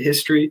kind of the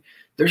history.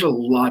 There's a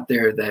lot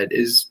there that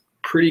is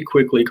pretty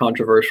quickly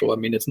controversial. I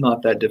mean, it's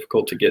not that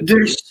difficult to get to.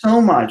 There's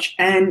so much.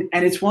 And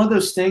it's one of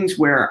those things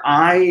where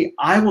I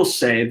will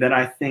say that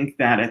I think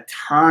that at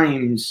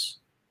times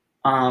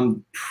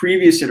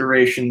previous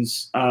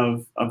iterations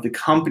of the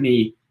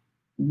company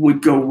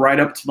would go right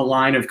up to the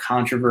line of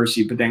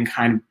controversy, but then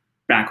kind of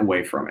back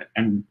away from it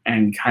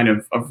and kind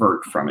of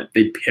avert from it.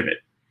 They pivot.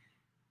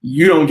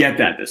 You don't get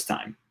that this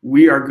time.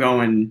 We are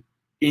going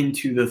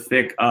into the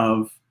thick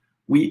of,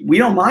 we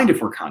don't mind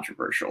if we're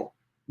controversial.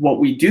 What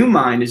we do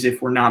mind is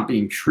if we're not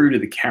being true to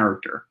the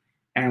character,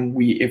 and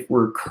if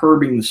we're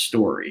curbing the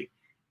story.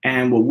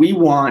 And what we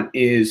want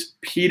is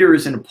Peter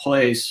is in a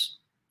place,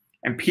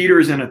 and Peter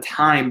is in a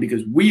time,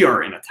 because we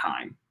are in a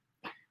time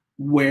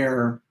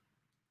where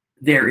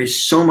there is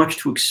so much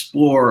to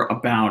explore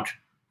about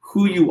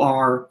who you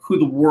are, who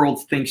the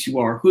world thinks you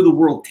are, who the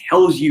world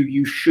tells you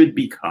you should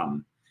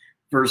become,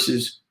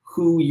 versus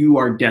who you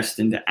are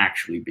destined to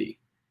actually be.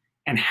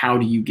 And how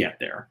do you get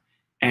there?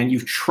 And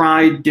you've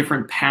tried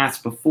different paths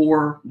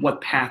before.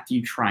 What path do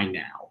you try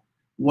now?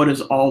 What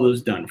has all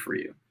those done for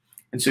you?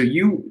 And so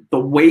the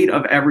weight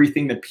of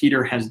everything that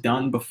Peter has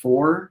done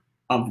before,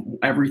 of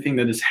everything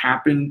that has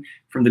happened,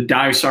 from the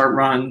Dysart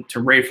run to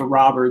Rafer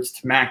Roberts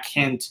to Matt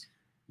Kent,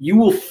 you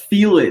will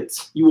feel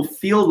it. You will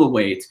feel the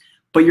weight,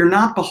 but you're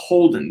not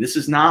beholden. This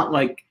is not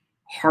like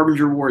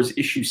Harbinger Wars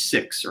issue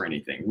 6 or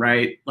anything,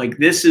 right? Like,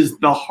 this is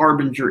the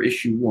Harbinger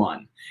issue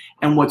 1.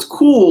 And what's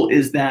cool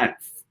is that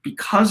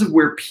because of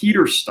where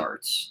Peter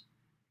starts,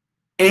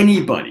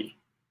 anybody,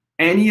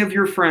 any of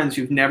your friends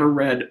who've never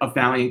read a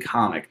Valiant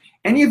comic,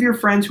 any of your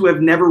friends who have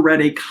never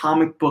read a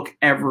comic book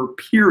ever,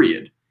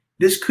 period,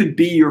 this could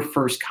be your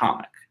first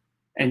comic,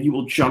 and you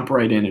will jump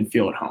right in and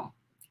feel at home.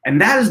 And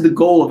that is the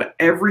goal of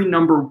every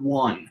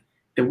 #1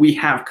 that we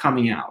have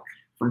coming out,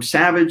 from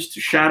Savage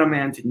to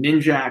Shadowman to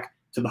Ninjak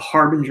to the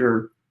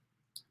Harbinger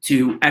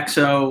to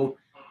EXO.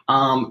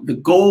 The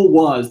goal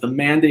was, the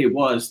mandate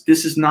was,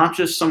 this is not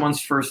just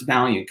someone's first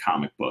Valiant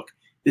comic book.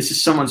 This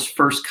is someone's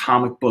first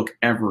comic book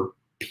ever,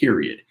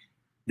 period.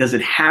 Does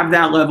it have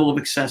that level of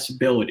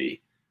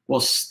accessibility while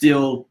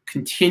still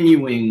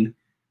continuing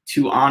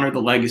to honor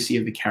the legacy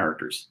of the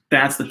characters?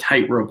 That's the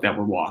tightrope that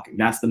we're walking.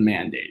 That's the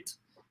mandate.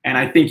 And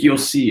I think you'll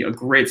see a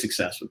great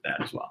success with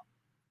that as well.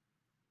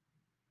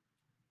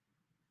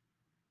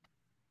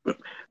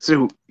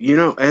 So, you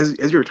know, as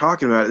you're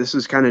talking about it, this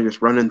is kind of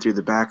just running through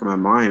the back of my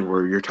mind,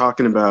 where you're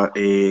talking about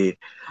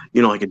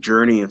like a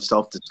journey of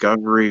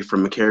self-discovery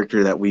from a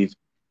character that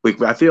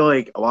I feel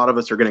like a lot of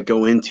us are going to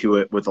go into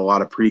it with a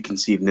lot of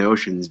preconceived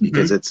notions,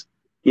 because it's,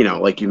 you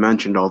know, like you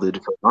mentioned, all the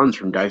different runs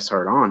from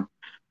Dysart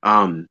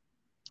on.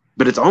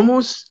 But it's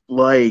almost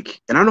like,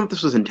 and I don't know if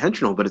this was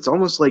intentional, but it's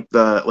almost like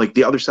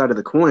the other side of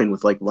the coin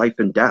with like Life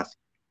and Death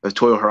of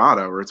Toyo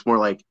Harada, where it's more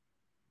like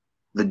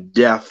the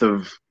death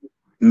of,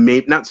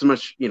 maybe not so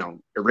much, you know,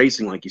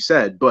 erasing, like you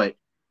said, but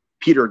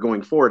Peter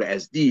going forward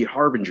as the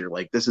Harbinger.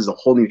 Like, this is a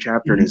whole new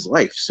chapter in his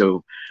life.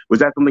 So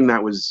was that something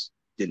that was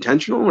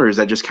intentional, or is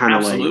that just kind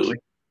of like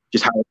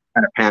just how it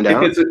kind of panned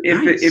out?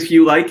 If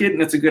you like it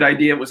and it's a good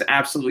idea, it was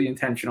absolutely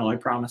intentional, I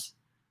promise.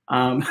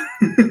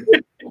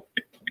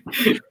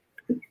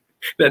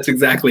 That's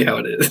exactly how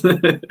it is.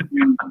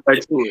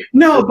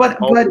 No, but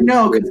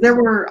no, because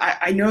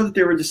I know that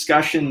there were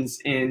discussions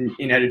in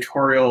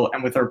editorial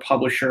and with our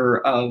publisher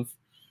of,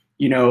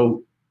 you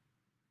know,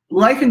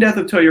 Life and Death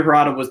of Toyo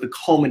Harada was the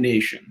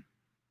culmination,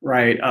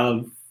 right,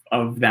 of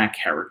that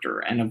character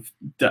and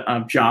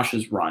of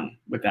Josh's run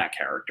with that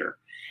character.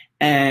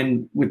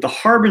 And with the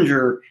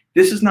Harbinger,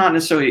 this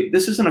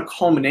isn't a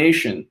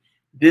culmination.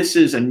 This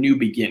is a new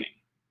beginning,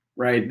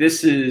 right?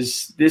 This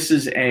is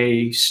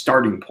a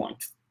starting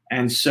point.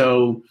 And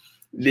so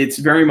it's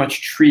very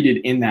much treated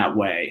in that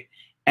way.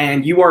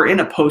 And you are in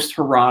a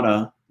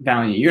post-Harada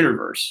Valiant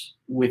universe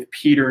with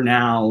Peter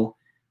now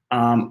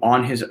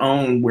on his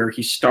own, where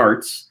he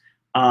starts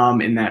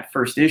in that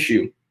first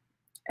issue.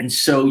 And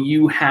so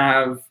you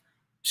have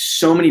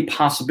so many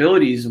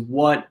possibilities of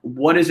what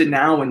is it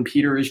now when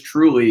Peter is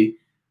truly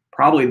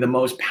probably the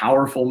most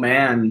powerful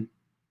man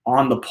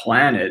on the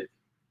planet.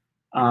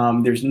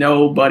 There's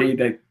nobody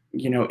that,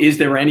 you know, is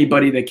there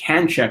anybody that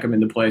can check him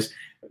into place?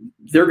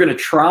 They're going to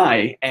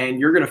try, and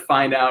you're going to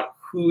find out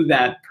who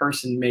that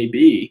person may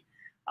be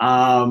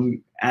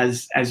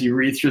as you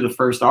read through the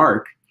first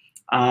arc.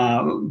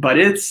 But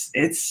it's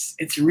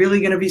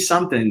really going to be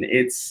something.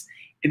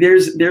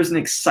 There's an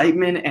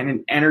excitement and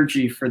an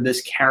energy for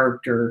this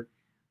character,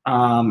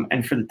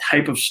 and for the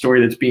type of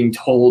story that's being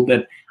told,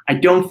 that I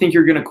don't think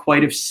you're going to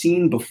quite have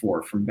seen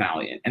before from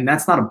Valiant. And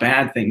that's not a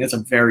bad thing. That's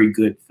a very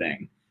good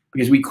thing,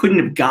 because we couldn't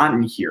have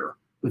gotten here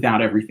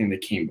without everything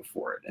that came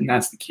before it. And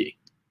that's the key.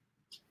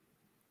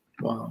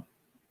 Wow.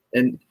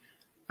 And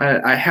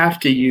I have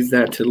to use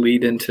that to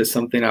lead into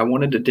something I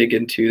wanted to dig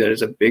into that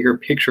is a bigger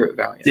picture of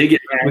Valiant. Dig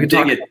it, we could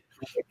dig talk it.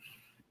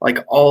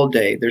 Like all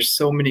day. There's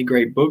so many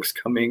great books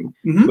coming,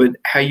 but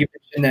how you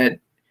mentioned that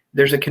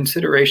there's a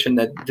consideration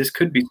that this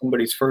could be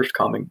somebody's first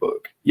comic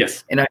book.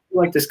 Yes. And I feel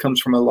like this comes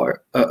from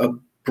a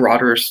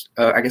broader,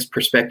 I guess,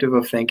 perspective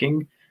of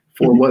thinking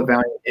for what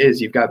Valiant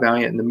is. You've got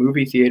Valiant in the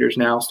movie theaters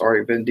now,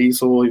 starring Vin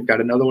Diesel. You've got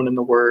another one in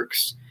the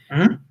works.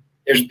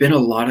 There's been a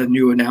lot of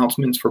new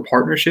announcements for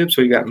partnerships.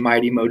 So you got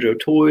Mighty Mojo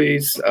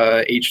Toys,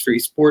 H3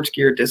 Sports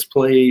Gear,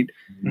 Displayed,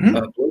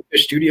 Blowfish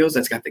Studios.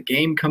 That's got the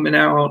game coming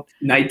out.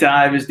 Night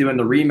Dive is doing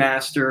the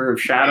remaster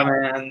of Shadow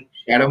Man.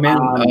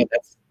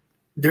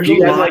 There's do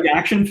you a guys lot. like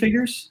action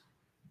figures?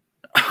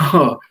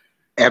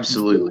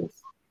 Absolutely.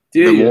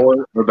 Do the you?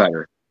 more, the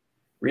better.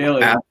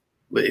 Really?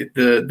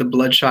 The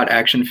Bloodshot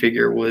action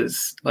figure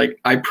was like,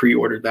 I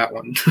pre-ordered that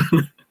one.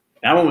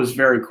 That one was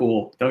very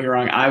cool. Don't get me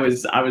wrong. I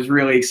was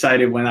really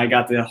excited when I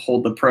got to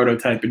hold the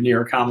prototype in New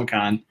York Comic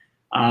Con,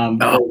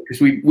 because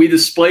we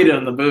displayed it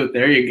on the booth.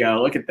 There you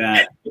go. Look at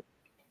that.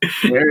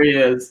 There he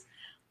is.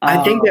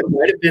 I think that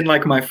might have been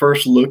like my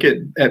first look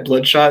at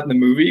Bloodshot in the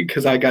movie,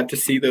 because I got to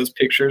see those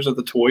pictures of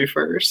the toy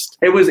first.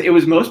 It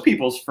was most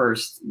people's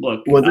first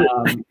look. Was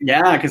it?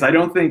 Yeah, because I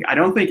don't think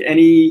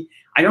any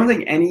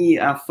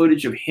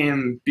footage of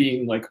him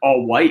being like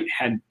all white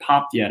had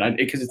popped yet,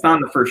 because it's not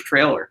in the first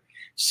trailer.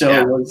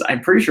 So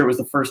I'm pretty sure it was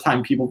the first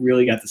time people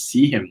really got to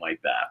see him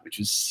like that, which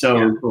is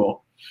so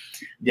cool.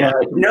 Yeah.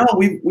 But no,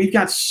 we've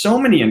got so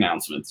many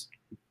announcements,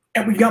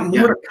 and we've got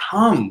more to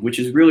come, which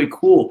is really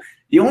cool.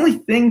 The only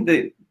thing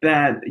that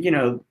you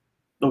know,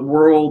 the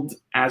world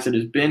as it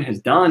has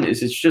done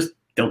is it's just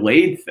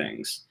delayed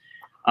things.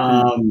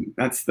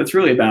 That's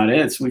really about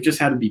it. So we've just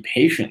had to be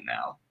patient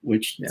now,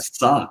 which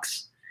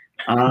sucks.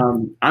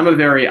 I'm a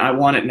very I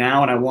want it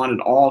now and I want it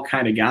all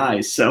kind of guy.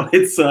 So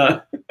it's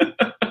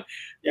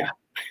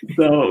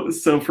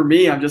So for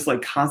me, I'm just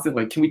like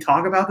constantly like, can we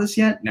talk about this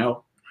yet?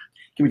 No.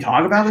 Can we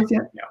talk about this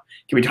yet? No.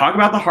 Can we talk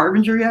about the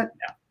Harbinger yet?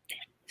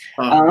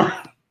 No.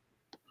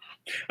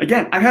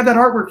 Again, I've had that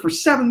artwork for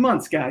 7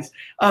 months, guys.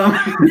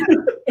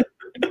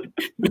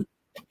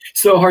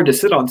 So hard to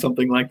sit on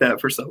something like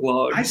that for so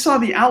long. I saw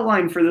the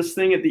outline for this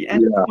thing at the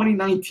end of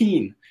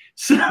 2019.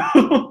 So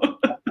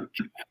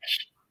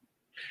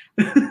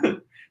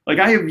like,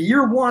 I have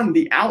year one,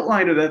 the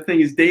outline of that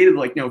thing is dated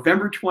like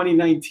November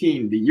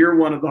 2019, the year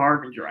one of the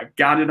Harbinger. I've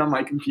got it on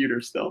my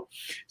computer still.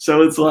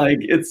 So it's like,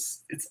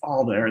 it's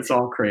all there. It's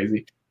all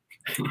crazy.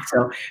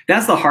 So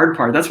that's the hard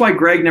part. That's why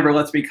Greg never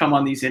lets me come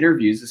on these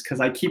interviews, is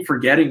because I keep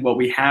forgetting what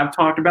we have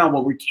talked about,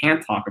 what we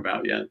can't talk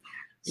about yet.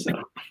 So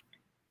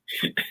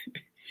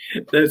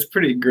that's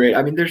pretty great.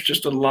 I mean, there's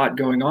just a lot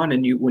going on,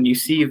 and when you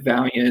see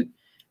Valiant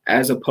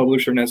as a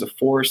publisher and as a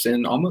force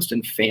and almost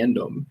in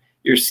fandom,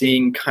 you're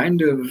seeing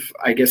kind of,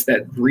 I guess,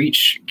 that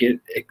reach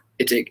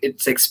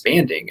it's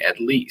expanding at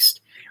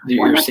least.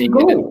 You're seeing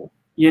it.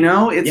 You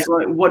know, it's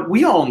like what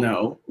we all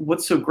know.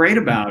 What's so great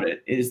about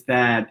it is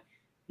that,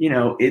 you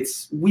know,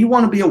 we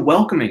want to be a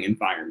welcoming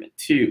environment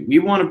too. We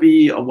want to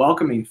be a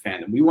welcoming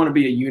fandom. We want to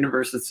be a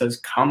universe that says,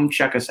 come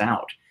check us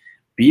out,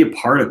 be a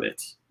part of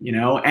it, you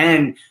know,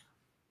 and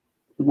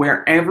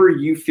wherever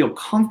you feel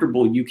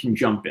comfortable, you can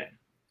jump in.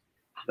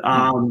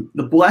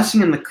 The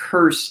blessing and the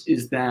curse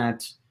is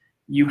that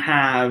you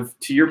have,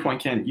 to your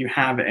point, Ken, you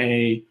have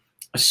a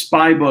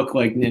spy book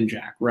like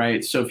Ninjak,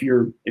 right? So if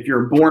you're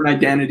a Bourne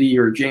Identity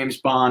or a James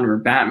Bond or a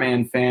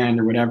Batman fan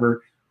or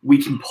whatever,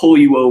 we can pull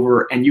you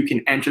over and you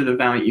can enter the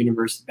Valiant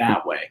universe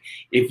that way.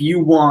 If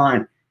you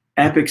want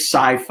epic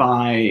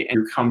sci-fi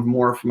and come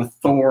more from a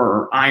Thor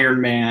or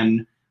Iron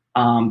Man,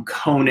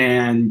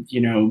 Conan,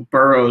 you know,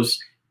 Burroughs,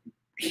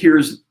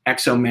 here's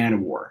Exo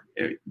Manowar,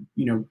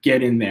 you know,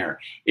 get in there.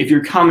 If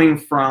you're coming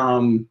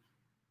from,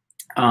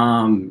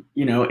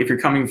 you know, if you're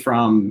coming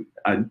from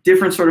a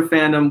different sort of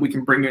fandom, we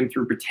can bring you in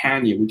through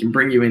Britannia. We can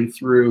bring you in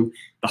through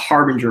the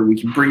Harbinger. We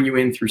can bring you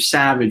in through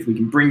Savage. We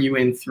can bring you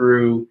in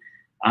through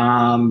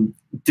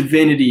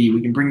Divinity.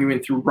 We can bring you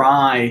in through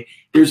Rye.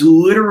 There's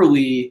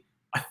literally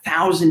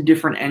 1,000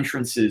 different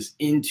entrances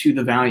into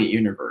the Valiant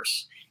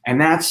universe. And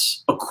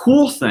that's a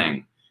cool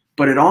thing,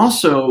 but it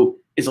also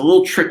is a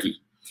little tricky,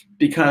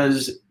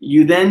 because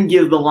you then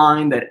give the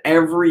line that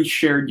every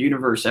shared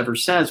universe ever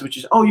says, which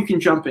is, oh, you can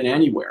jump in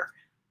anywhere.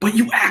 But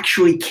you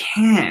actually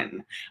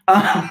can.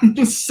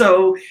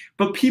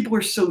 But people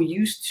are so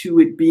used to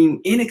it being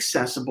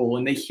inaccessible,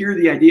 and they hear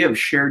the idea of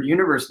shared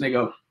universe and they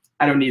go,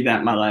 I don't need that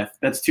in my life.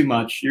 That's too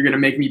much. You're going to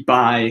make me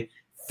buy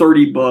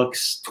 30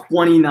 books,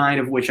 29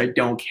 of which I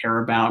don't care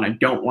about and I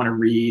don't want to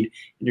read.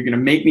 And you're going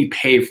to make me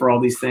pay for all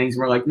these things.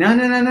 And we're like, no.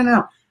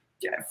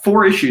 Yeah,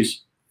 4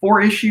 issues. 4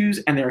 issues,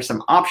 and there are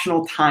some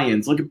optional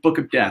tie-ins. Look at Book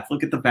of Death.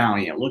 Look at the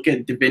Valiant. Look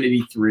at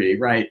Divinity 3,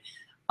 right?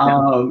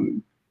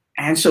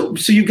 And so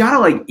you gotta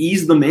like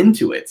ease them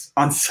into it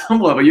on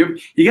some level. You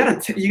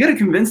gotta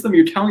convince them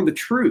you're telling the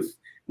truth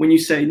when you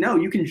say no.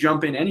 You can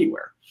jump in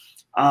anywhere.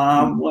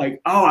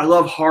 Like, oh, I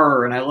love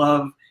horror, and I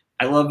love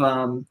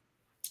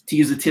to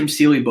use a Tim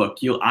Seeley book.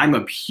 I'm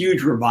a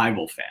huge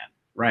Revival fan,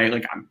 right?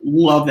 Like, I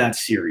love that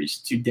series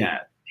to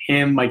death.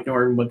 Him, Mike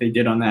Norton, what they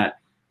did on that,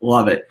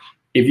 love it.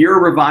 If you're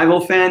a Revival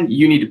fan,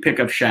 you need to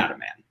pick up Shadow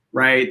Man,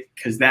 right?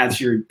 Because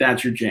that's your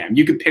jam.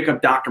 You could pick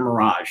up Dr.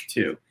 Mirage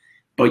too.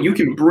 But you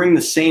can bring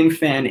the same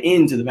fan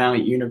into the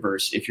Valiant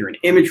universe if you're an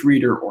Image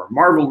reader or a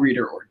Marvel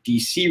reader or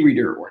DC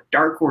reader or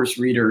Dark Horse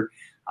reader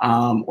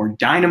or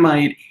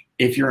Dynamite.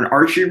 If you're an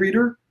Archie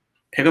reader,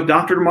 pick up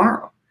Dr.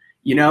 Tomorrow.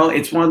 You know,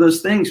 it's one of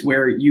those things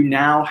where you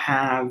now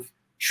have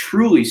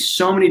truly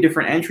so many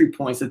different entry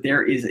points that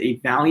there is a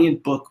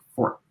Valiant book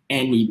for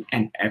any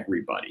and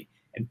everybody.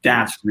 And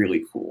that's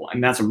really cool.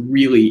 And that's a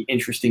really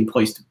interesting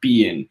place to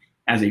be in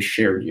as a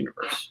shared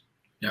universe.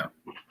 Yeah,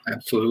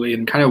 absolutely.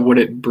 And kind of what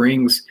it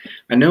brings,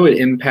 I know it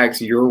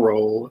impacts your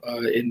role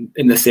in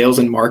the sales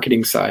and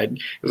marketing side.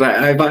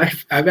 Because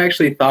I've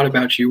actually thought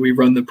about you. We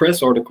run the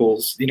press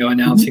articles, you know,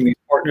 announcing these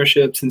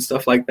partnerships and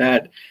stuff like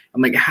that.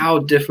 I'm like, how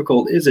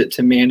difficult is it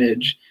to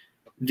manage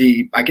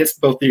I guess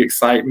both the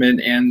excitement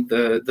and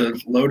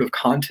the load of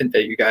content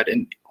that you got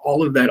and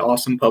all of that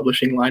awesome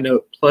publishing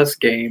lineup, plus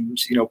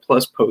games, you know,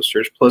 plus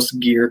posters, plus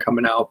gear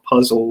coming out,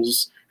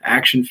 puzzles,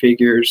 action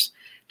figures.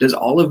 Does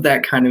all of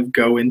that kind of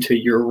go into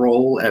your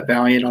role at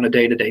Valiant on a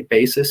day-to-day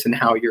basis and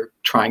how you're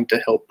trying to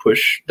help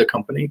push the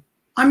company?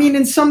 I mean,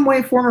 in some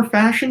way, form, or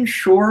fashion,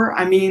 sure.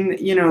 I mean,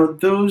 you know,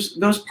 those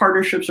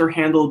partnerships are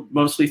handled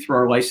mostly through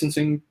our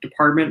licensing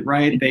department,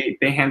 right?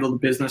 They handle the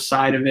business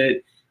side of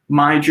it.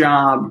 My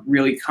job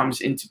really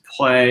comes into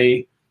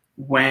play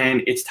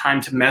when it's time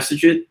to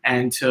message it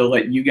and to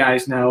let you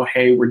guys know,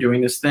 hey, we're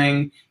doing this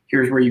thing.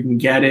 Here's where you can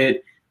get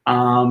it.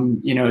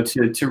 You know,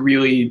 to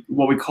really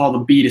what we call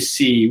the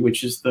B2C,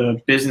 which is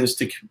the business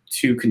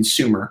to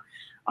consumer.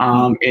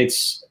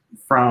 It's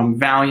from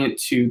Valiant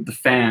to the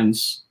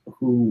fans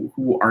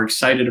who are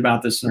excited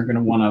about this and are going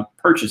to want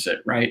to purchase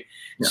it, right?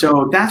 Yeah.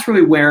 So that's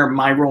really where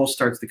my role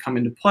starts to come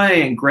into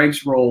play, and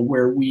Greg's role,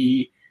 where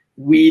we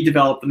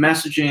develop the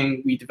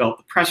messaging, we develop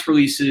the press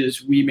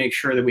releases, we make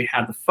sure that we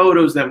have the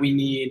photos that we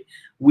need,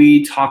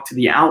 we talk to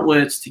the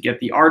outlets to get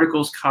the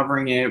articles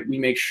covering it, we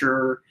make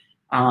sure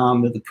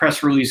that the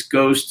press release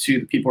goes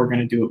to the people who are going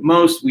to do it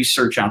most. We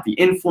search out the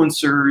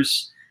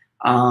influencers.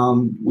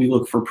 We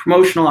look for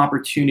promotional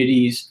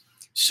opportunities.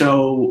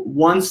 So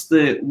once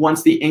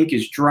the ink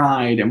is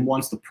dried and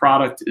once the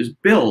product is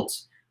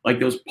built, like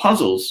those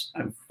puzzles, I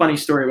have a funny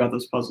story about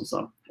those puzzles.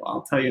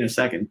 I'll tell you in a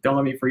second. Don't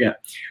let me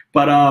forget.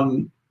 But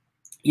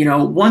you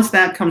know, once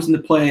that comes into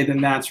play, then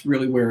that's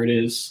really where it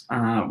is,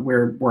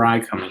 where I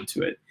come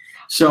into it.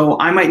 So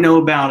I might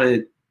know about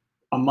it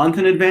a month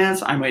in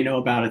advance. I might know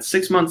about it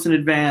 6 months in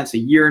advance, a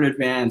year in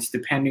advance,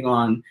 depending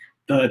on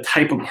the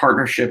type of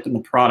partnership and the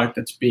product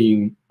that's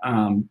being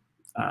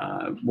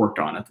worked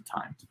on at the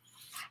time.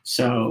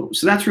 So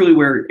that's really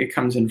where it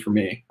comes in for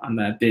me on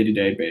that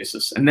day-to-day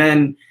basis. And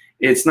then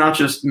it's not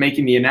just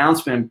making the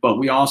announcement, but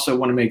we also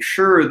want to make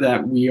sure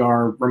that we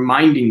are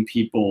reminding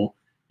people,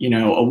 you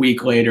know, a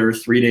week later,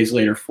 3 days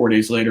later, 4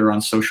 days later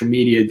on social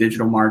media,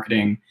 digital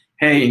marketing,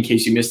 hey, in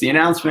case you missed the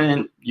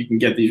announcement, you can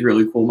get these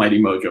really cool Mighty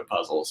Mojo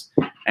puzzles.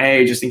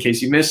 Hey, just in case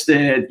you missed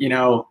it, you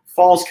know,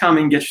 fall's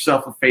coming, get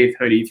yourself a Faith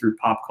hoodie through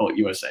Pop Cult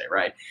USA,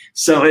 right?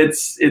 So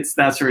it's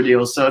that sort of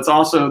deal. So it's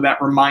also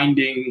that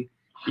reminding,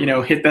 you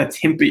know, hit that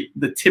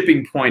the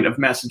tipping point of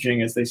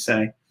messaging, as they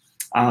say,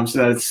 so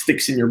that it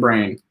sticks in your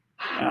brain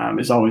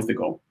is always the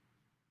goal.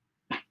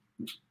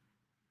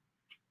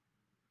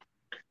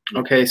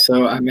 Okay,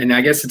 so I mean,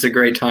 I guess it's a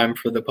great time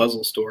for the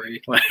puzzle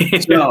story.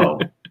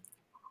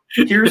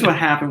 So here's what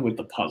happened with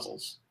the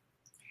puzzles.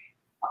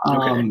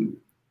 Okay.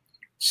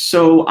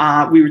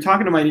 So we were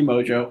talking to Mighty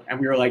Mojo, and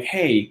we were like,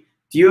 hey,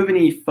 do you have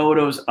any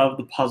photos of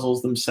the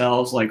puzzles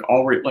themselves, like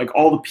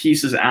all the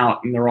pieces out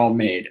and they're all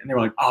made? And they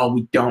were like, oh,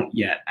 we don't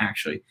yet,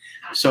 actually.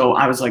 So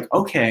I was like,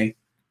 okay,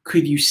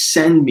 could you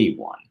send me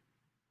one?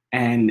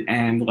 And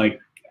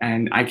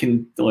I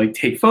can like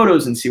take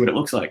photos and see what it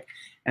looks like.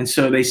 And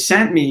so they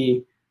sent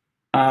me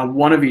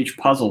one of each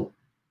puzzle.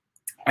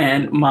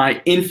 And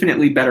my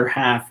infinitely better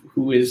half,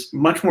 who is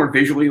much more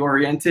visually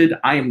oriented,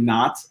 I am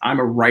not. I'm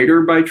a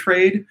writer by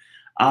trade.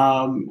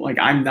 Like,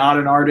 I'm not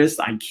an artist.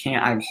 I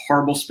have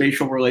horrible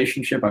spatial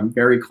relationship. I'm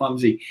very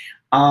clumsy.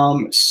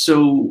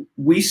 So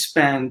we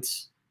spent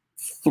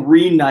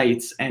 3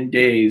 nights and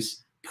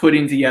days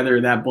putting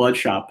together that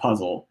Bloodshot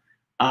puzzle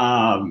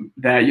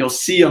that you'll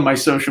see on my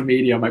social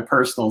media, my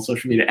personal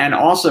social media, and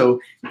also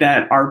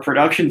that our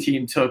production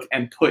team took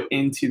and put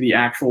into the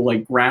actual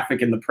like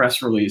graphic in the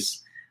press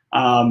release.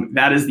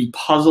 That is the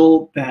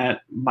puzzle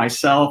that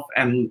myself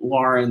and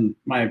Lauren,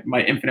 my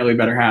infinitely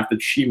better half,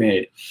 that she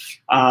made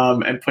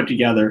and put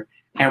together.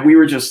 And we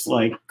were just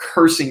like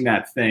cursing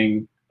that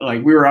thing.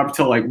 Like, we were up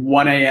till like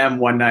 1 a.m.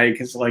 one night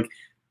because like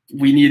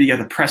we needed to get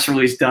the press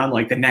release done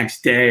like the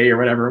next day or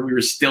whatever. We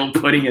were still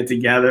putting it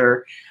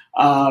together.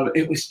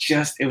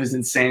 It was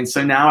insane.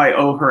 So now I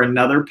owe her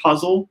another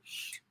puzzle,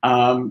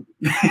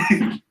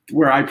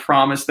 where I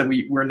promised that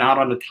we're not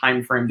on a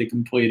time frame to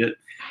complete it.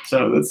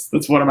 So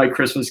that's one of my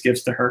Christmas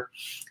gifts to her.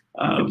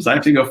 So I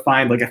have to go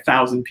find like a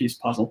 1,000-piece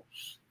puzzle.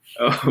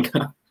 Oh,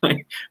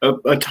 like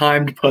a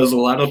timed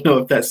puzzle. I don't know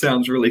if that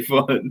sounds really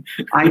fun.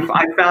 I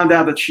found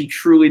out that she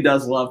truly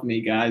does love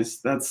me, guys.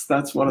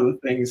 That's one of the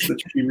things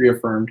that she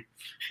reaffirmed.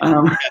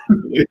 Just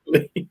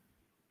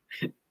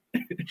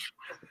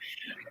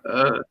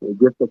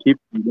to keep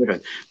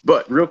moving.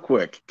 But real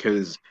quick,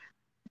 because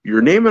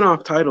you're naming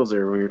off titles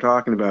there when you're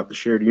talking about the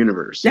shared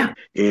universe. Yeah.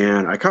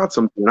 And I caught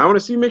something. I want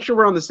to make sure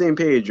we're on the same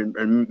page,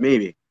 and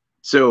maybe.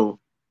 So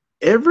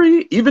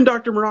even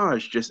Dr.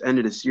 Mirage just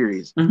ended a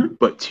series,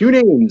 but 2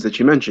 names that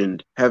you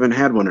mentioned haven't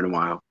had one in a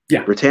while.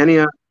 Yeah.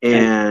 Britannia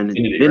and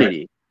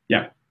Divinity.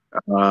 Right?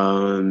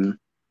 Yeah.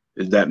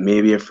 Is that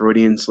maybe a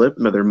Freudian slip?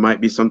 But there might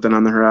be something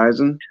on the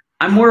horizon.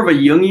 I'm more of a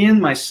Jungian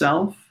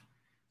myself,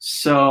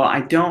 so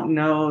I don't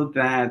know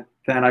that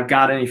I've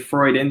got any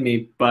Freud in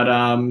me. But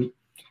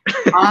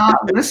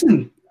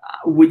listen,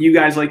 would you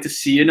guys like to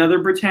see another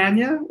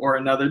Britannia or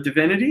another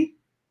Divinity?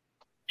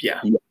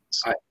 Yeah. Yes.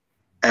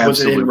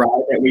 Was it in Rye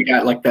that we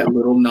got like that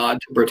little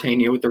nod to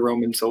Britannia with the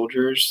Roman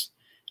soldiers?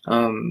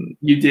 You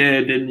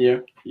did, didn't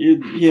you?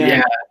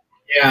 Yeah.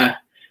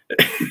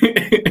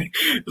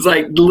 It's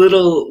like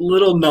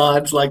little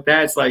nods like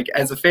that. It's like,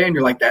 as a fan,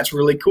 you're like, that's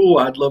really cool.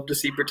 I'd love to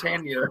see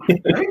Britannia.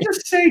 Let me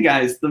just say,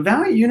 guys, the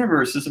Valiant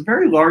universe is a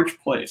very large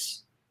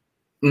place.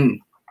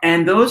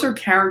 And those are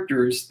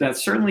characters that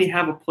certainly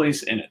have a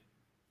place in it.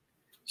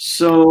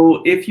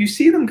 So if you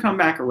see them come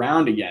back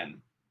around again,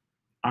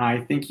 I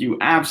think you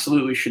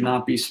absolutely should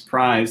not be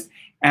surprised.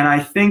 And I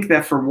think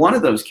that for one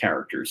of those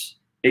characters,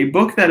 a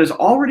book that has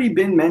already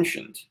been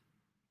mentioned,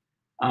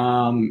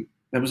 that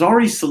was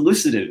already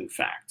solicited, in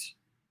fact,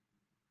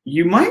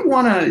 you might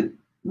want to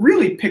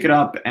really pick it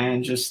up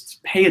and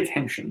just pay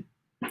attention.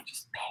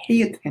 Just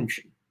pay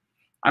attention.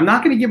 I'm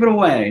not going to give it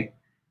away.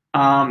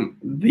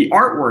 The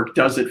artwork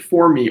does it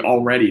for me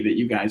already that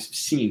you guys have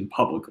seen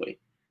publicly.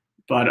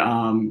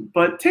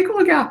 But take a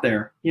look out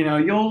there. You know,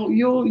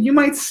 you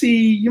might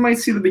see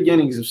the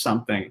beginnings of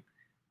something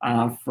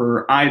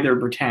for either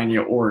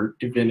Britannia or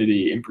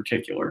Divinity in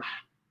particular.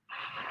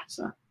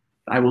 So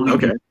I will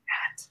leave it at that.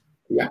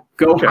 Yeah,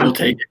 go. Okay, I'll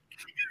take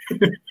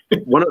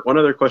it. One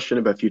other question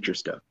about future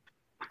stuff.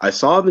 I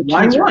saw the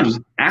Why teasers.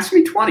 one? Ask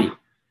me 20.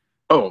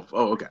 Oh,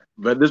 okay.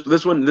 But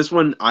this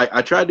one,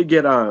 I tried to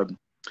get I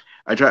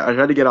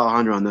tried to get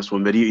Alejandro on this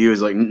one, but he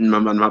was like, I'm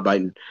not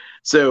biting.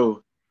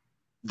 So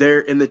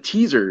there in the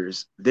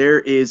teasers,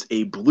 there is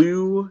a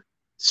blue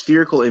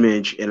spherical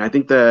image, and I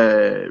think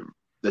the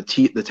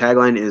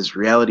tagline is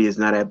 "Reality is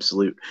not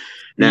absolute."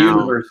 The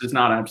universe is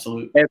not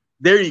absolute.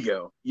 There you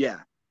go.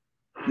 Yeah.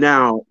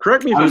 Now,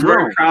 correct me if I was I'm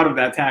very wrong. proud of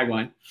that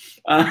tagline.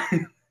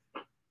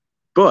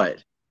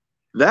 But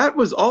that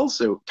was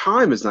also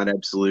 "Time is not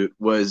absolute"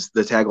 was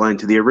the tagline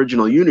to the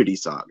original Unity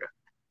saga.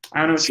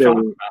 I don't know what you're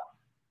talking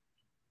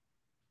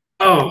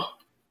about.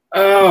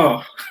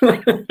 Oh.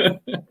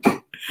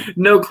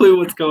 No clue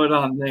what's going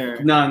on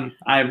there. None.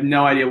 I have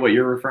no idea what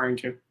you're referring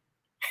to.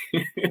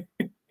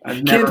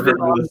 I've never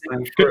heard of this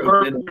thing.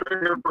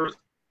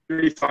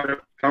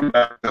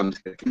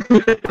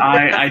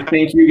 I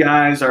think you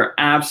guys are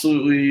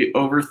absolutely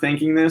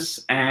overthinking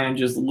this and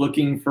just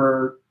looking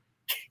for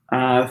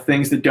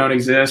things that don't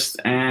exist.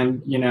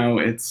 And you know,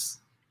 it's.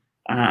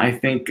 I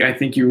think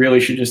you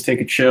really should just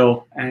take a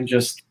chill and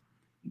just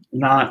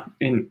not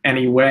in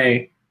any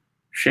way,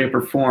 shape,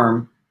 or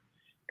form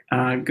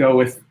go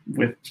with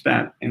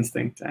that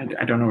instinct.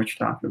 I don't know what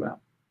you're talking about.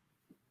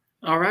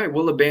 All right,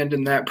 we'll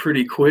abandon that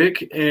pretty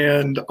quick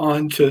and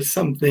on to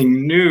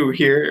something new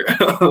here.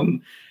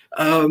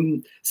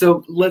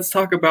 So let's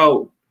talk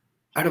about,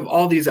 out of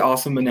all these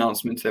awesome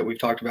announcements that we've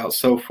talked about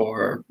so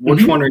far,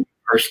 which one are you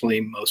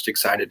personally most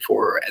excited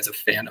for as a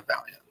fan of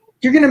Valiant?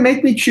 You're going to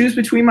make me choose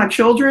between my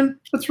children?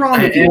 What's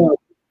wrong with you?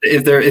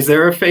 Is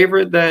there a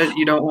favorite that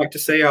you don't like to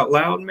say out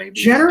loud, maybe?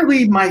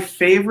 Generally, my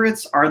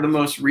favorites are the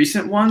most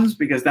recent ones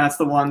because that's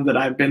the one that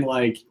I've been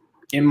like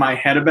in my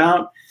head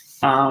about.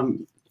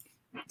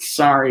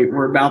 Sorry,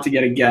 we're about to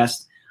get a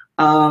guest.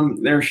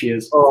 There she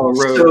is. Oh,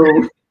 Rogue.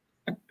 So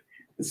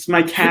this is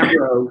my cat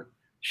Rogue.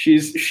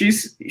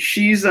 She's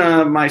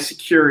my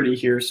security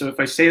here. So if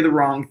I say the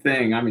wrong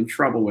thing, I'm in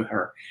trouble with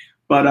her.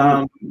 But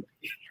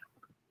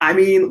I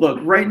mean, look,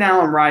 right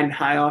now I'm riding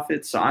high off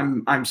it, so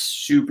I'm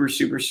super,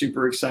 super,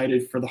 super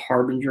excited for the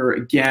Harbinger.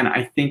 Again,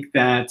 I think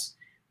that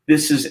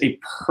this is a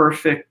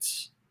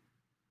perfect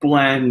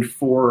blend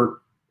for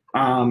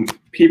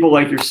people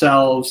like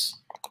yourselves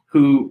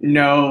who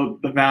know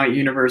the Valiant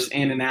universe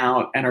in and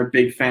out and are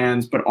big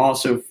fans, but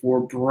also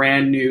for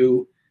brand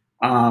new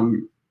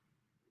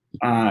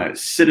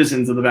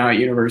citizens of the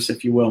Valiant universe,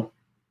 if you will.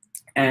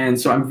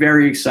 And so I'm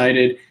very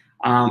excited.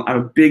 I'm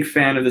a big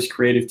fan of this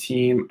creative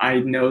team. I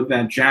know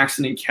that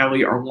Jackson and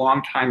Kelly are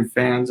longtime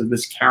fans of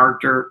this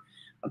character,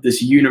 of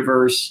this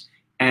universe,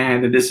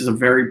 and that this is a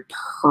very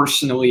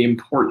personally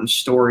important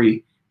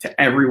story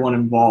to everyone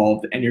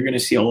involved, and you're going to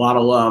see a lot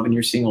of love, and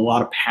you're seeing a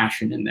lot of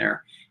passion in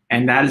there,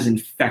 and that is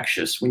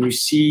infectious. When you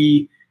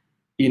see,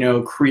 you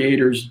know,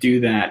 creators do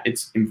that,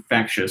 it's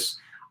infectious.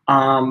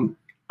 I'm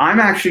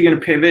actually going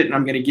to pivot, and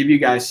I'm going to give you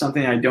guys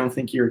something I don't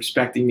think you're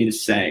expecting me to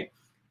say.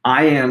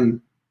 I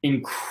am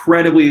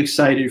incredibly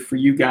excited for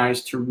you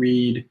guys to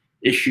read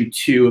issue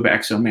 2 of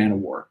Exo Man of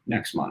War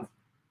next month.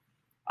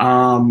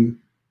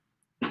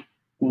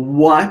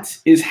 What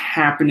is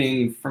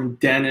happening from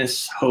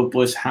Dennis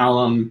Hopeless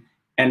Hallam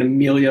and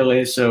Emilio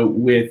Leso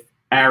with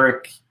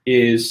Eric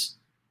is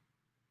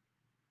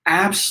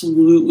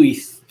absolutely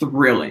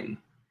thrilling.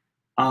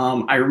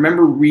 I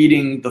remember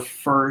reading the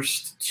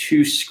first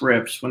 2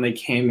 scripts when they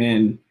came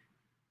in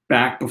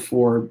back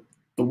before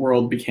the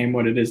world became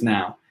what it is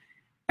now.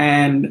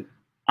 And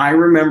I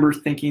remember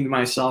thinking to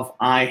myself,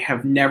 I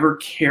have never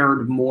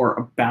cared more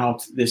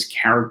about this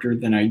character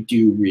than I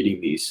do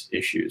reading these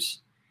issues.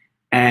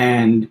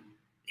 And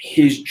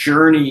his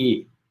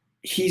journey,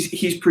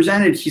 he's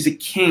presented, he's a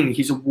king,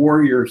 he's a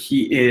warrior,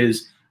 he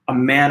is a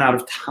man out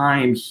of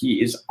time,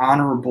 he is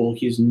honorable,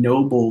 he is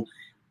noble,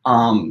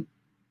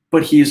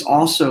 but he is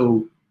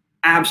also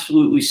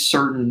absolutely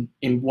certain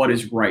in what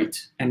is right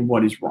and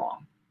what is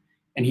wrong.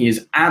 And he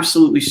is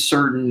absolutely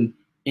certain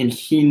in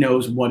he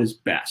knows what is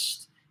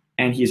best.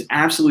 And he is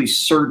absolutely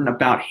certain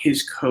about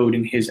his code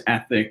and his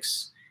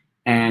ethics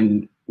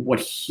and what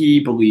he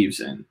believes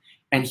in.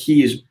 And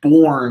he is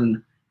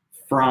born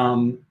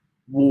from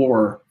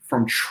war,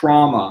 from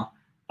trauma,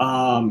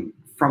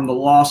 from the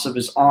loss of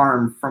his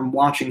arm, from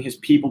watching his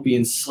people be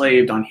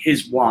enslaved on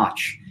his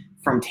watch,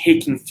 from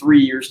taking 3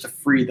 years to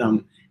free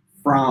them,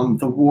 from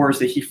the wars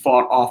that he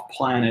fought off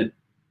planet.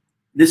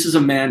 This is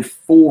a man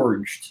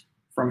forged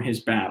from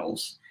his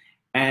battles.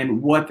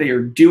 And what they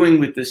are doing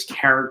with this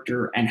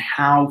character and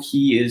how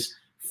he is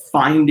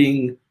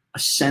finding a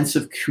sense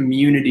of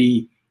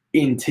community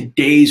in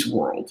today's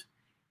world,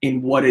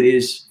 in what it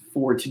is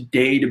for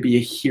today to be a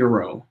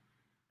hero,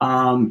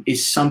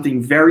 is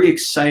something very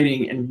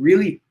exciting and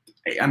really,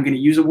 I'm going to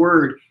use a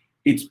word,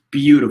 it's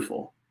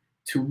beautiful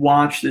to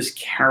watch this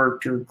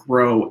character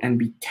grow and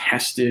be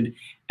tested.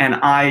 And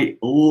I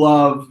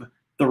love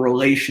the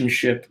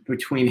relationship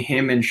between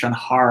him and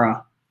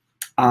Shanhara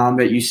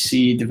that you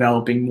see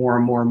developing more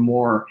and more and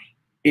more.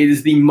 It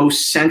is the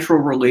most central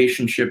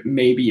relationship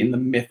maybe in the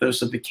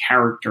mythos of the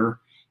character,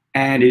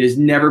 and it has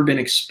never been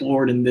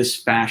explored in this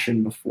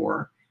fashion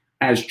before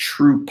as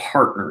true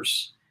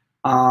partners.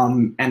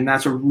 And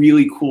that's a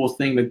really cool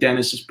thing that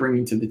Dennis is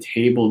bringing to the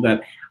table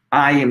that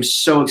I am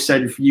so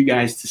excited for you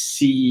guys to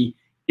see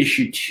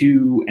issue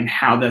 2 and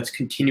how that's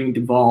continuing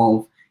to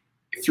evolve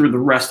through the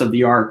rest of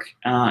the arc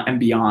and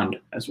beyond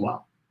as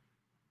well.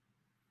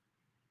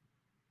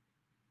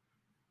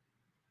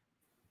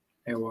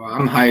 Yeah, well,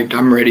 I'm hyped.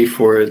 I'm ready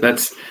for it.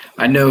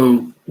 I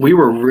know we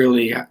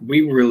really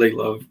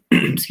love,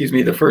 excuse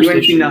me, the first issue. You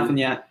ain't seen nothing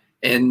yet.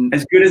 And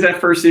as good as that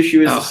first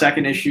issue is, the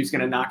second issue is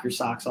going to knock your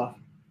socks off.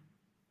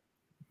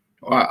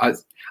 Well,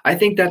 I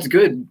think that's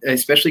good,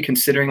 especially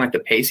considering like the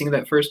pacing of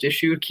that first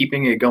issue.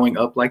 Keeping it going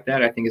up like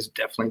that, I think is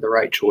definitely the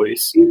right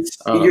choice.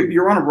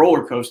 You're on a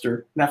roller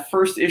coaster. That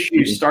first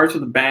issue starts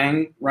with a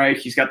bang, right?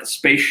 He's got the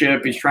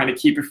spaceship. He's trying to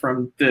keep it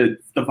from the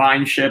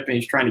Vine ship, and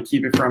he's trying to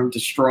keep it from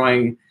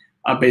destroying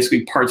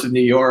basically parts of New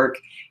York.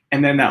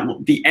 And then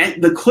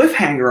the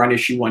cliffhanger on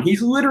issue 1,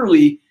 he's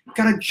literally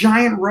got a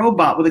giant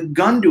robot with a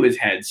gun to his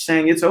head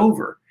saying it's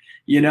over.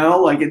 You know,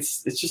 like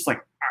it's just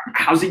like,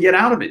 how's he get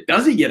out of it?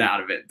 Does he get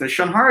out of it? Does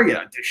Shanhara get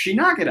out? Does she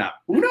not get out?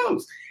 Who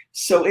knows?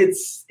 So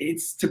it's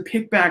to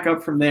pick back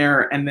up from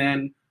there, and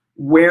then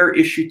where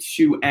issue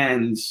 2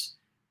 ends,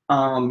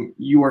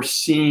 you are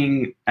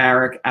seeing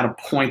Eric at a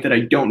point that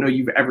I don't know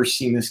you've ever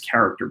seen this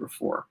character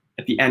before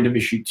at the end of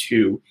issue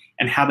 2,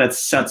 and how that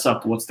sets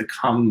up what's to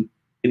come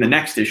in the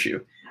next issue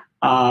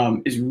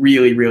is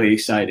really, really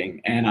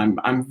exciting. And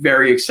I'm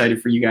very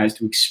excited for you guys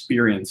to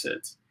experience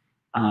it.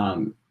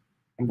 And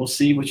we'll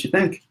see what you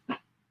think.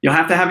 You'll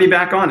have to have me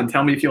back on and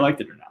tell me if you liked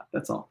it or not.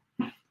 That's all.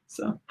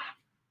 So.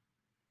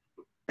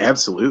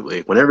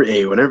 Absolutely. Whenever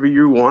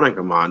you want to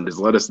come on, just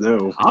let us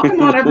know. I'll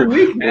come on every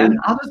week, man.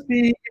 I'll just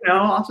be,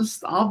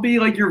 I'll be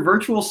like your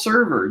virtual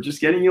server,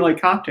 just getting you like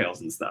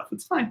cocktails and stuff.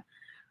 It's fine.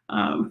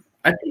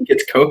 I think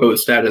it's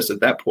co-host status at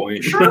that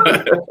point. Sure.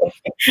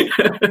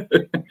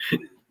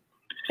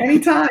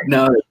 Anytime.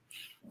 No,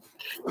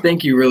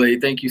 thank you.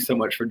 Thank you so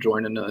much for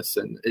joining us.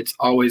 And it's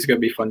always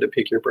going to be fun to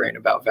pick your brain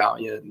about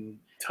Valiant and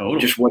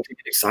just what to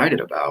get excited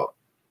about.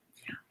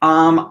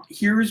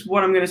 Here's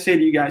what I'm going to say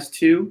to you guys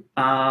too.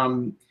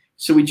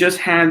 So we just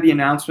had the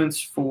announcements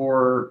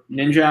for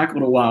Ninjak a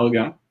little while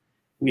ago.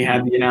 We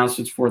had the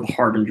announcements for the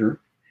Harbinger.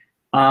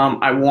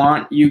 I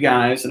want you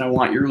guys and I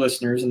want your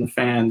listeners and the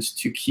fans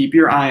to keep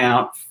your eye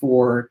out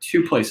for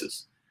 2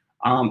 places.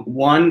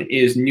 One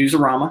is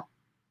Newsarama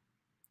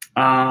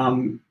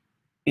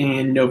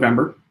in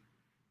November,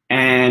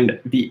 and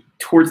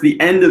towards the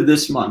end of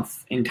this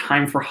month, in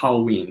time for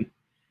Halloween,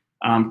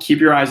 keep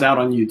your eyes out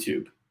on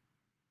YouTube,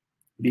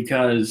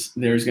 because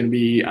there's going to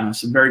be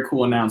some very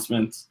cool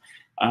announcements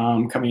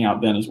coming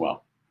out then as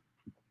well.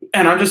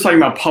 And I'm just talking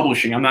about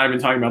publishing. I'm not even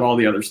talking about all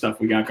the other stuff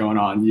we got going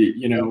on.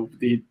 You know,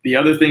 the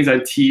other things I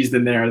teased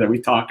in there that we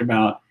talked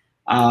about,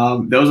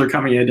 those are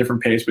coming at a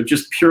different pace, but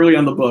just purely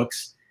on the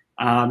books,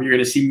 you're going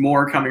to see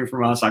more coming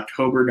from us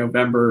October,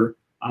 November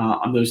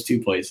on those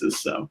two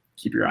places. So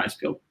keep your eyes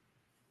peeled.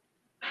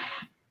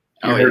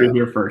 You heard it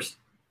here first.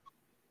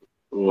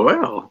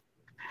 Well,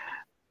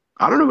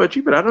 I don't know about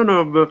you, but I don't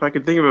know if I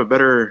could think of a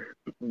better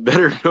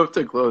note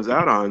to close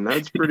out on.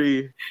 That's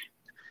pretty.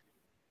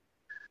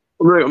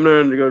 I'm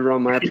going to go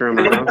run laps around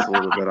my house a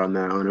little bit on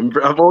that one.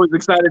 I'm always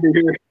excited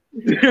to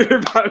hear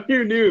about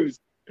new news.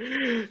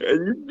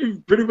 And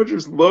you pretty much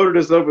just loaded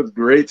us up with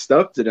great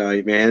stuff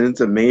tonight, man. It's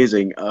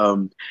amazing.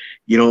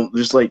 You know,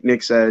 just like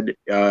Nick said,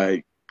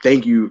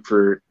 thank you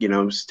for, you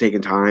know, just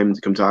taking time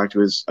to come talk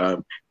to us.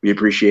 We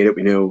appreciate it.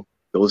 We know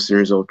the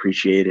listeners will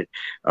appreciate it.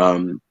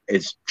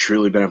 It's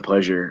truly been a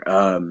pleasure.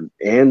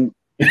 And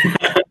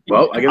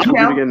well, I guess we'll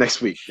do it again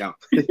next week. No.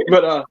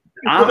 But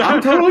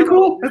I'm totally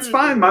cool. That's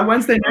fine. My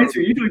Wednesday nights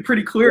are usually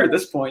pretty clear at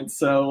this point.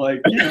 So,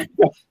 like, yeah,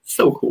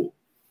 so cool.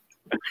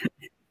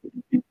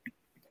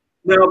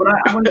 No, but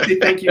I want to say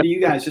thank you to you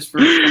guys just for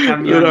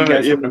having me on. You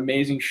guys have an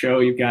amazing show.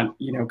 You've got,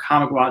 you know,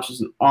 Comic Watch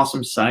is an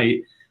awesome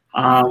site.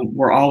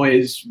 We're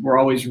always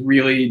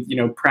really, you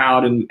know,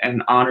 proud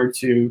and honored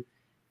to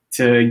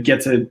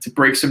get to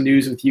break some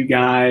news with you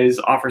guys,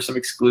 offer some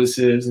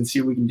exclusives, and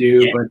see what we can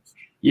do. Yeah. But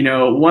you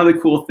know, one of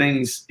the cool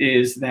things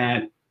is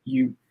that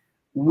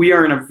we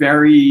are in a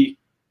very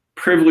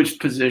privileged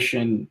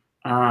position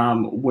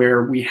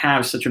where we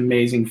have such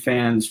amazing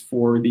fans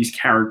for these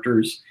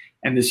characters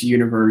and this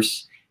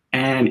universe.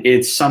 And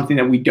it's something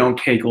that we don't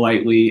take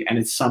lightly, and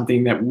it's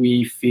something that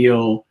we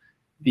feel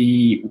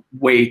the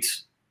weight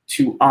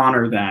to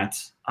honor that,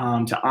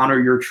 to honor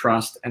your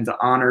trust and to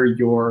honor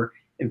your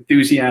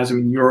enthusiasm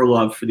and your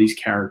love for these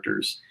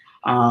characters.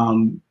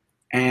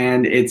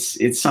 And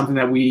it's something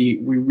that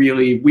we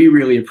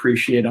really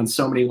appreciate on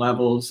so many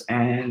levels.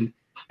 And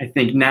I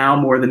think now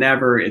more than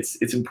ever,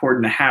 it's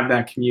important to have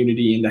that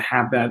community and to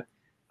have that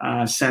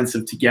sense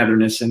of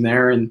togetherness in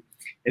there. And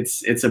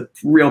it's a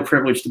real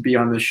privilege to be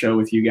on this show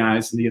with you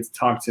guys and to get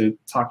to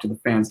talk to the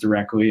fans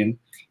directly. And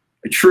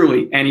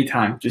truly,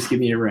 anytime, just give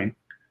me a ring.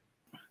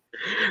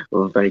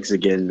 Well, thanks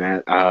again,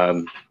 Matt.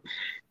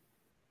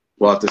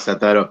 We'll have to set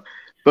that up.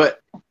 But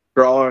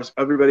for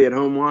everybody at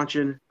home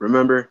watching,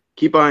 remember,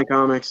 keep buying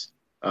comics,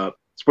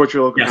 support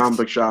your local comic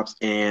book shops,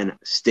 and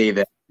stay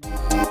there.